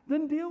attack,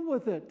 then deal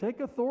with it. Take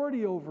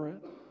authority over it.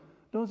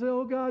 Don't say,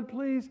 oh God,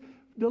 please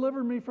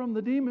deliver me from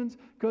the demons,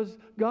 because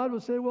God will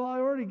say, well, I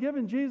already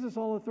given Jesus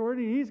all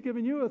authority. He's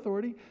given you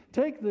authority.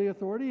 Take the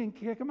authority and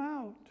kick him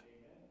out.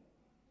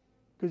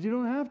 Because you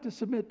don't have to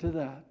submit to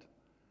that.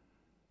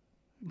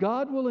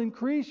 God will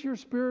increase your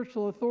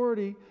spiritual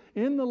authority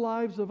in the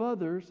lives of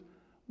others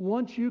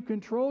once you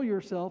control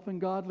yourself in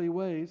godly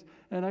ways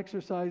and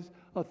exercise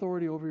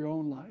authority over your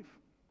own life.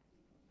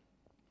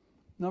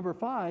 Number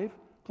 5,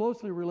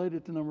 closely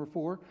related to number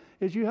 4,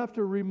 is you have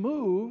to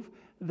remove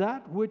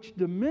that which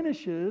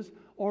diminishes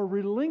or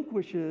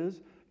relinquishes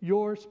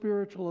your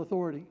spiritual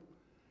authority.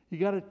 You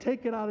got to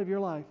take it out of your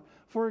life.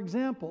 For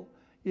example,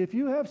 if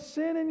you have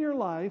sin in your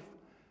life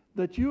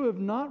that you have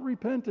not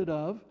repented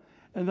of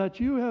and that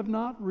you have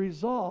not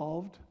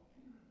resolved,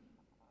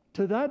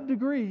 to that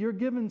degree you're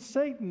giving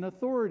Satan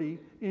authority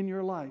in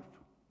your life.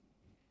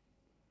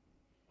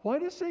 Why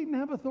does Satan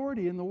have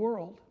authority in the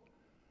world?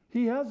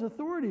 He has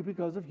authority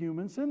because of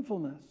human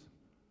sinfulness.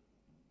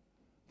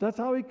 That's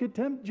how he could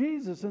tempt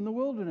Jesus in the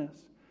wilderness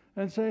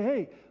and say,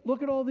 hey,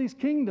 look at all these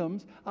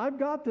kingdoms. I've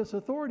got this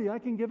authority. I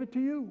can give it to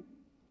you.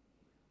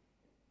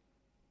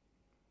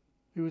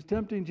 He was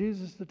tempting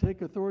Jesus to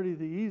take authority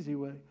the easy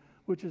way,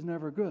 which is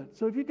never good.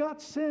 So if you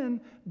got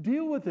sin,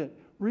 deal with it.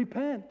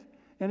 Repent.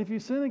 And if you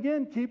sin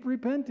again, keep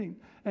repenting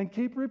and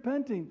keep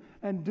repenting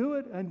and do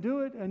it and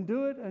do it and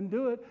do it and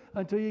do it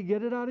until you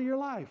get it out of your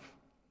life.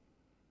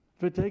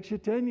 If it takes you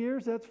 10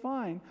 years, that's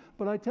fine.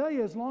 But I tell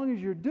you, as long as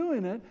you're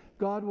doing it,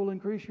 God will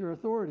increase your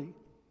authority.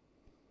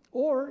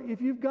 Or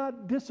if you've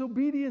got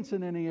disobedience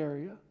in any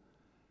area,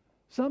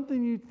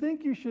 something you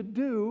think you should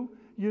do,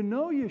 you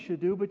know you should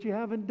do, but you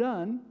haven't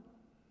done,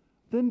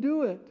 then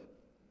do it.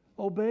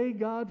 Obey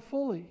God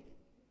fully.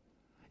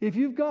 If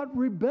you've got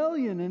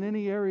rebellion in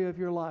any area of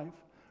your life,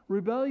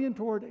 rebellion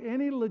toward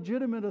any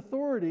legitimate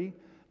authority,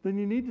 then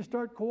you need to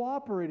start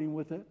cooperating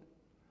with it.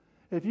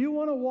 If you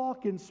want to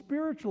walk in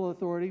spiritual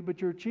authority,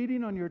 but you're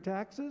cheating on your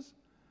taxes,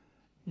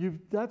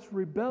 that's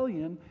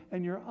rebellion,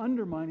 and you're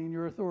undermining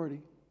your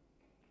authority.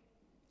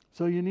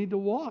 So you need to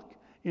walk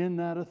in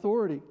that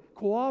authority.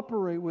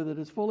 Cooperate with it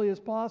as fully as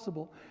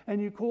possible.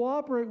 And you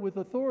cooperate with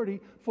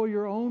authority for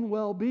your own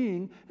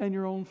well-being and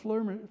your own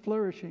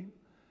flourishing.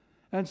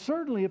 And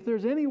certainly, if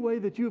there's any way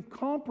that you've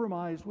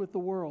compromised with the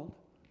world,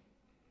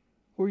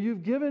 where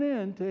you've given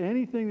in to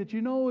anything that you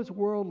know is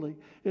worldly,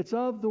 it's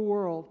of the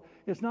world,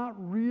 it's not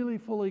really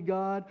fully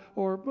God,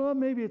 or well,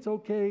 maybe it's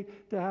okay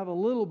to have a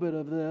little bit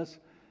of this,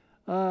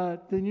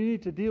 then you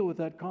need to deal with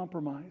that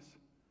compromise.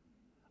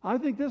 I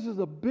think this is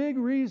a big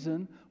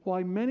reason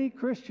why many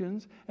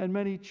Christians and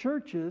many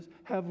churches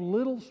have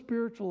little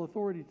spiritual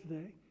authority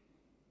today.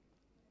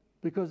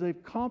 Because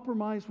they've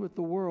compromised with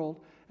the world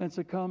and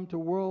succumbed to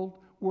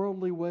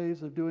worldly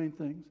ways of doing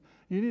things.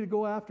 You need to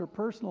go after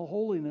personal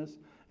holiness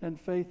and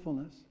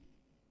faithfulness.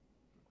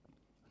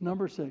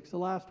 Number 6, the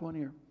last one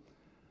here.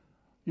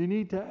 You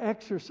need to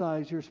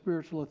exercise your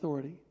spiritual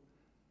authority.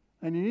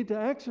 And you need to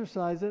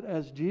exercise it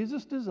as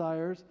Jesus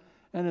desires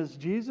and as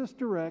Jesus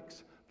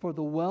directs for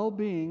the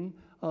well-being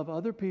of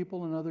other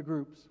people and other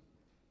groups.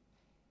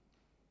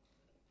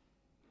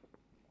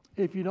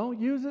 If you don't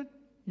use it,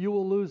 you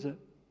will lose it.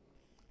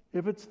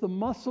 If it's the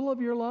muscle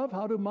of your love,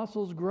 how do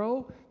muscles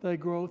grow? They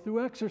grow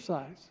through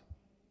exercise.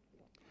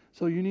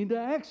 So you need to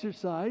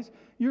exercise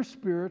your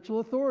spiritual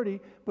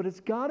authority, but it's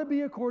got to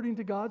be according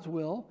to God's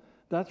will.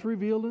 That's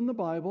revealed in the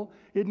Bible.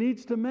 It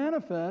needs to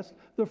manifest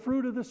the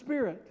fruit of the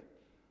Spirit.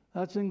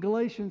 That's in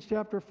Galatians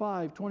chapter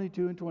 5,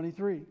 22 and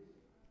 23.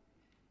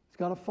 It's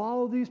got to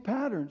follow these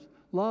patterns: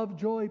 love,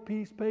 joy,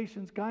 peace,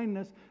 patience,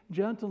 kindness,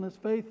 gentleness,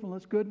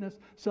 faithfulness, goodness,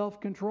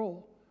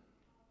 self-control.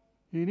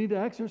 You need to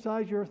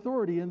exercise your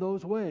authority in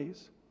those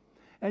ways.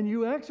 And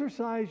you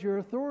exercise your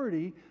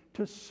authority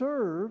to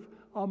serve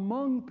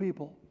among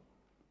people.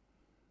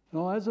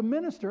 Now, as a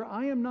minister,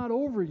 I am not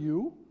over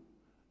you.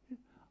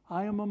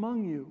 I am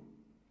among you.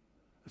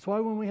 That's why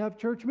when we have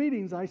church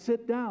meetings, I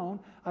sit down.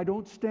 I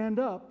don't stand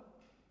up,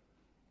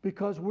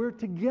 because we're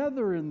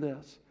together in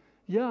this.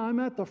 Yeah, I'm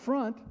at the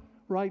front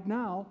right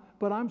now,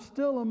 but I'm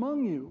still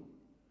among you.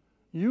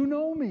 You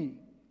know me.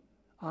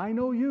 I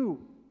know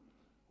you.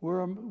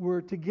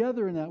 We're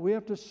together in that. We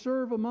have to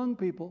serve among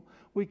people.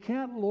 We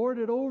can't lord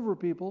it over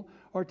people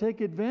or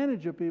take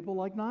advantage of people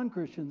like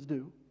non-Christians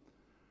do.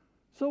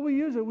 So we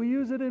use it. We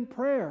use it in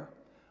prayer.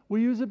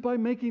 We use it by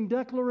making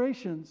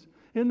declarations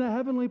in the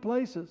heavenly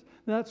places,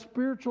 that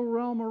spiritual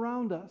realm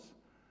around us.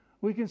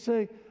 We can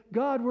say,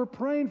 God, we're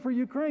praying for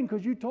Ukraine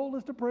because you told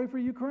us to pray for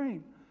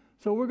Ukraine.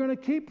 So we're going to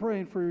keep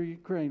praying for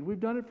Ukraine. We've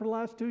done it for the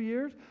last 2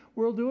 years.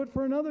 We'll do it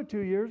for another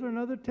 2 years or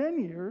another 10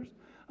 years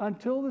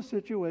until the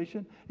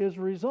situation is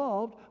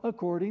resolved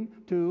according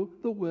to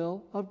the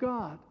will of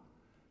God.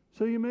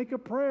 So you make a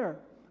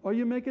prayer or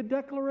you make a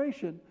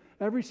declaration.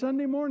 Every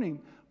Sunday morning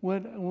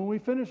when we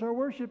finish our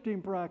worship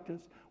team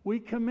practice, we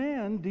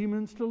command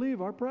demons to leave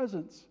our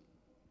presence.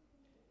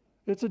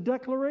 It's a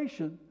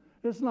declaration.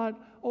 It's not,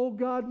 oh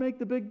God, make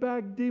the big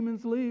bad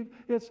demons leave.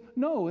 It's,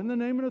 no, in the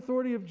name and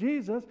authority of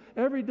Jesus,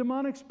 every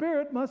demonic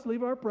spirit must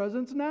leave our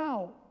presence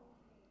now.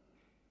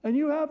 And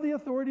you have the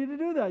authority to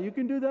do that. You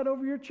can do that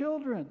over your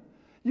children.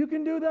 You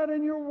can do that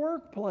in your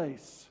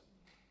workplace.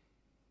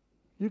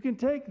 You can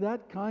take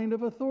that kind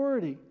of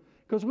authority,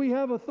 because we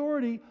have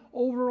authority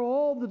over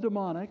all the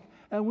demonic,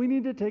 and we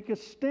need to take a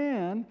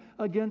stand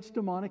against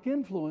demonic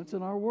influence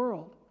in our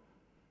world.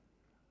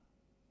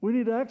 We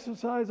need to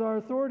exercise our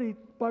authority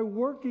by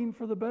working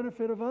for the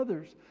benefit of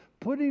others,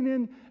 putting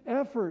in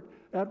effort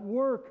at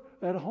work,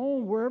 at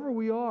home, wherever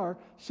we are,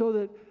 so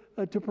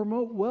that to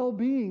promote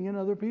well-being in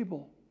other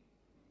people.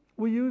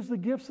 We use the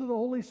gifts of the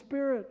Holy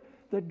Spirit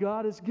that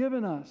God has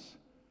given us,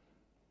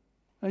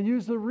 and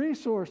use the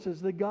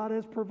resources that God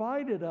has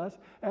provided us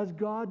as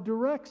God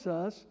directs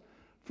us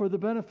for the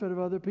benefit of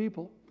other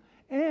people.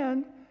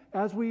 And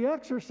as we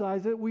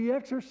exercise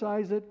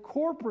it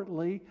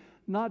corporately,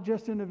 not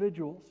just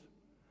individuals.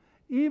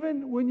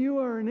 Even when you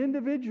are an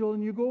individual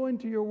and you go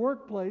into your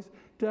workplace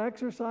to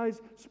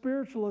exercise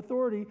spiritual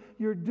authority,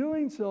 you're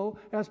doing so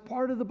as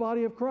part of the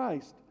body of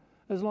Christ,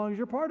 as long as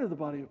you're part of the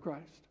body of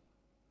Christ,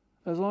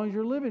 as long as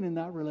you're living in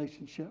that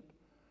relationship.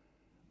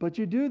 But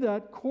you do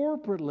that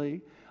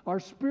corporately. Our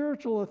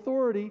spiritual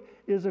authority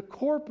is a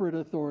corporate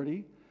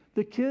authority.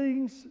 The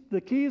keys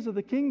of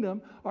the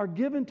kingdom are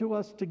given to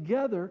us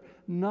together,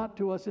 not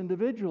to us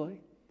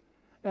individually.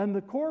 And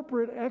the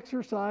corporate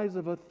exercise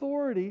of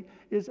authority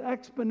is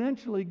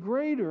exponentially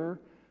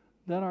greater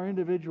than our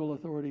individual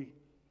authority.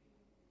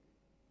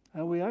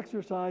 And we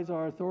exercise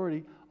our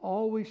authority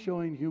always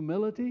showing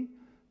humility,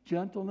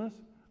 gentleness,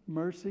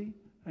 mercy,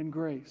 and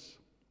grace.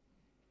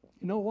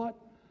 You know what?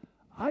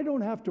 I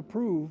don't have to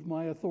prove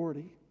my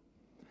authority.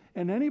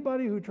 And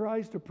anybody who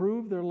tries to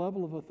prove their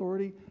level of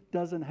authority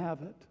doesn't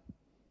have it.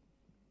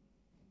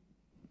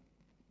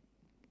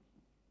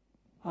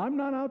 I'm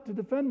not out to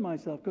defend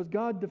myself, because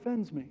God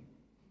defends me.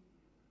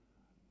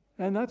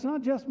 And that's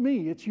not just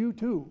me, it's you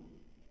too.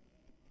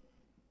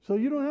 So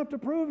you don't have to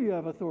prove you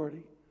have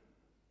authority.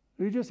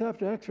 You just have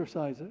to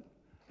exercise it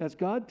as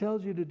God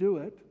tells you to do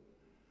it,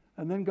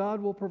 and then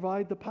God will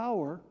provide the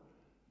power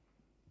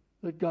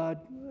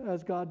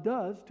as God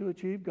does, to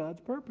achieve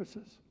God's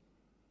purposes.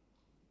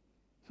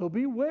 So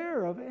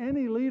beware of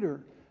any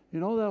leader.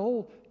 You know that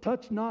whole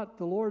touch not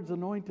the Lord's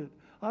anointed.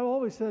 I've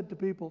always said to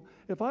people,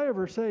 if I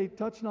ever say,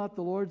 touch not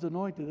the Lord's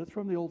anointed, that's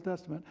from the Old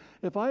Testament.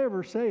 If I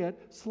ever say it,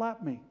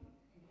 slap me.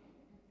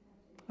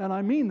 And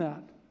I mean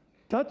that.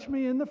 Touch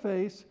me in the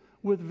face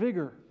with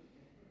vigor.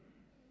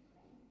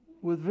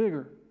 With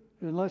vigor.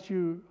 Unless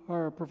you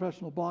are a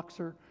professional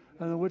boxer,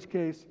 and in which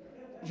case,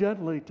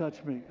 gently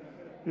touch me.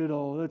 You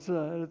know, that's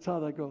how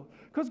that goes.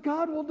 Because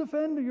God will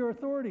defend your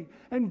authority.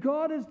 And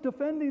God is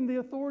defending the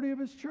authority of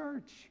His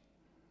church.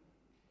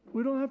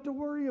 We don't have to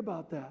worry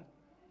about that.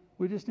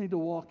 We just need to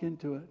walk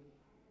into it.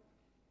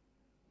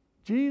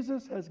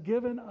 Jesus has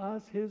given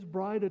us, His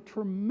bride, a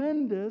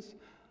tremendous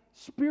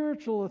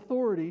spiritual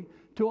authority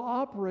to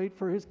operate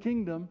for His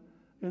kingdom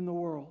in the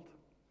world.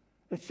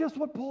 It's just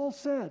what Paul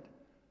said.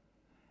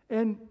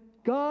 And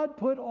God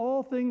put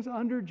all things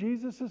under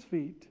Jesus'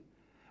 feet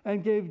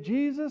and gave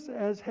Jesus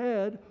as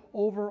head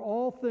over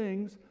all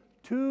things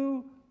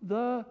to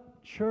the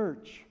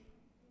church.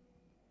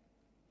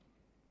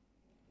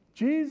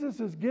 Jesus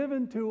is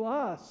given to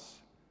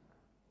us.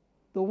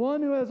 The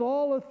one who has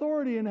all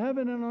authority in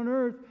heaven and on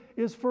earth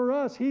is for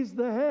us. He's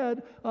the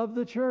head of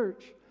the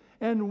church.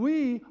 And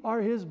we are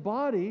His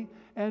body,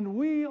 and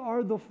we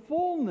are the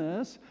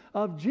fullness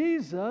of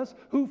Jesus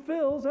who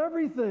fills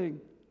everything.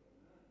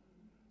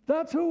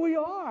 That's who we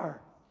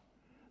are.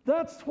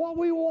 That's what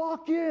we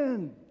walk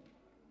in.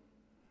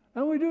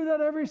 And we do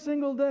that every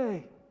single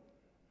day.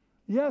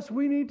 Yes,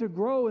 we need to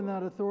grow in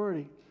that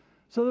authority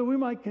so that we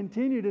might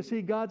continue to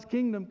see God's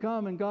kingdom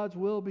come and God's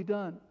will be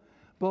done.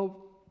 But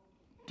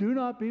do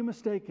not be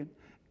mistaken.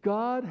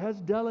 God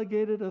has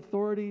delegated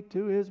authority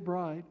to His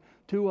bride,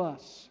 to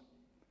us.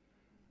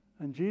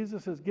 And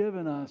Jesus has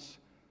given us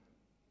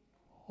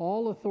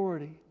all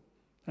authority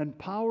and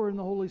power in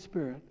the Holy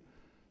Spirit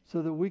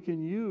so that we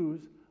can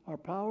use our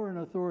power and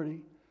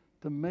authority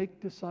to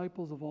make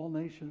disciples of all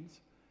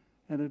nations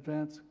and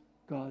advance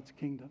God's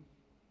kingdom.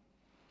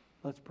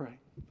 Let's pray.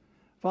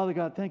 Father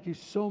God, thank you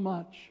so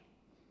much.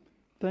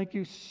 Thank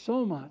you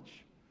so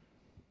much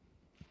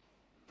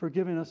for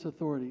giving us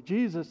authority.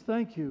 Jesus,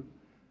 thank you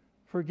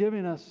for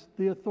giving us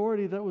the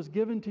authority that was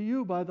given to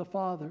you by the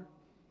Father.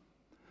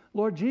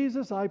 Lord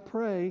Jesus, I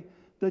pray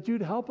that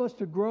you'd help us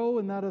to grow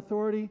in that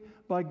authority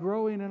by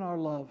growing in our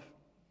love.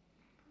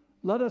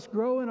 Let us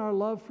grow in our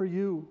love for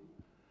you,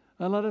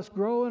 and let us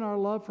grow in our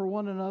love for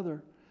one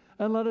another,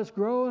 and let us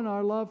grow in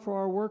our love for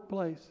our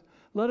workplace.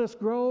 Let us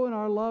grow in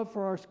our love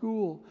for our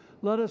school.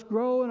 Let us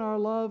grow in our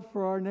love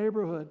for our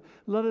neighborhood.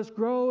 Let us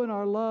grow in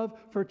our love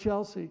for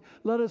Chelsea.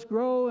 Let us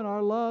grow in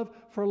our love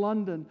for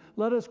London.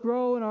 Let us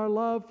grow in our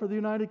love for the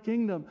United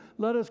Kingdom.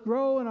 Let us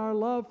grow in our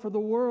love for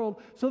the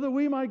world so that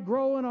we might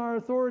grow in our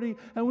authority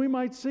and we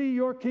might see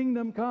your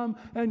kingdom come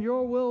and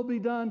your will be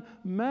done,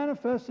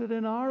 manifested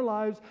in our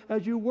lives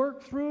as you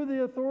work through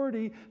the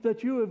authority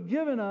that you have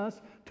given us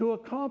to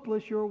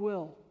accomplish your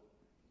will.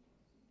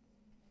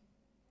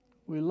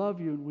 We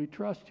love you and we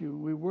trust you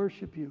and we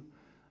worship you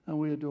and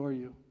we adore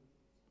you.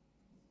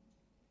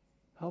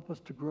 Help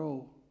us to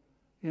grow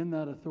in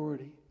that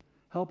authority.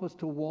 Help us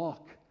to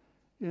walk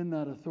in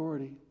that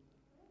authority.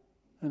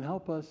 And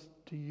help us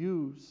to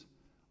use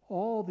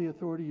all the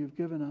authority you've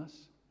given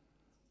us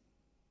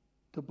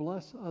to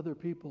bless other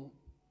people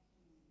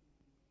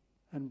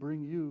and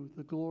bring you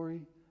the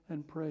glory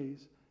and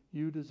praise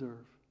you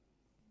deserve.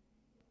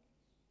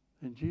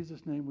 In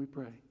Jesus' name we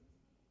pray.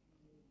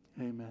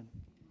 Amen.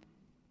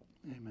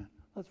 Amen.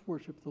 Let's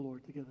worship the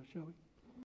Lord together, shall we?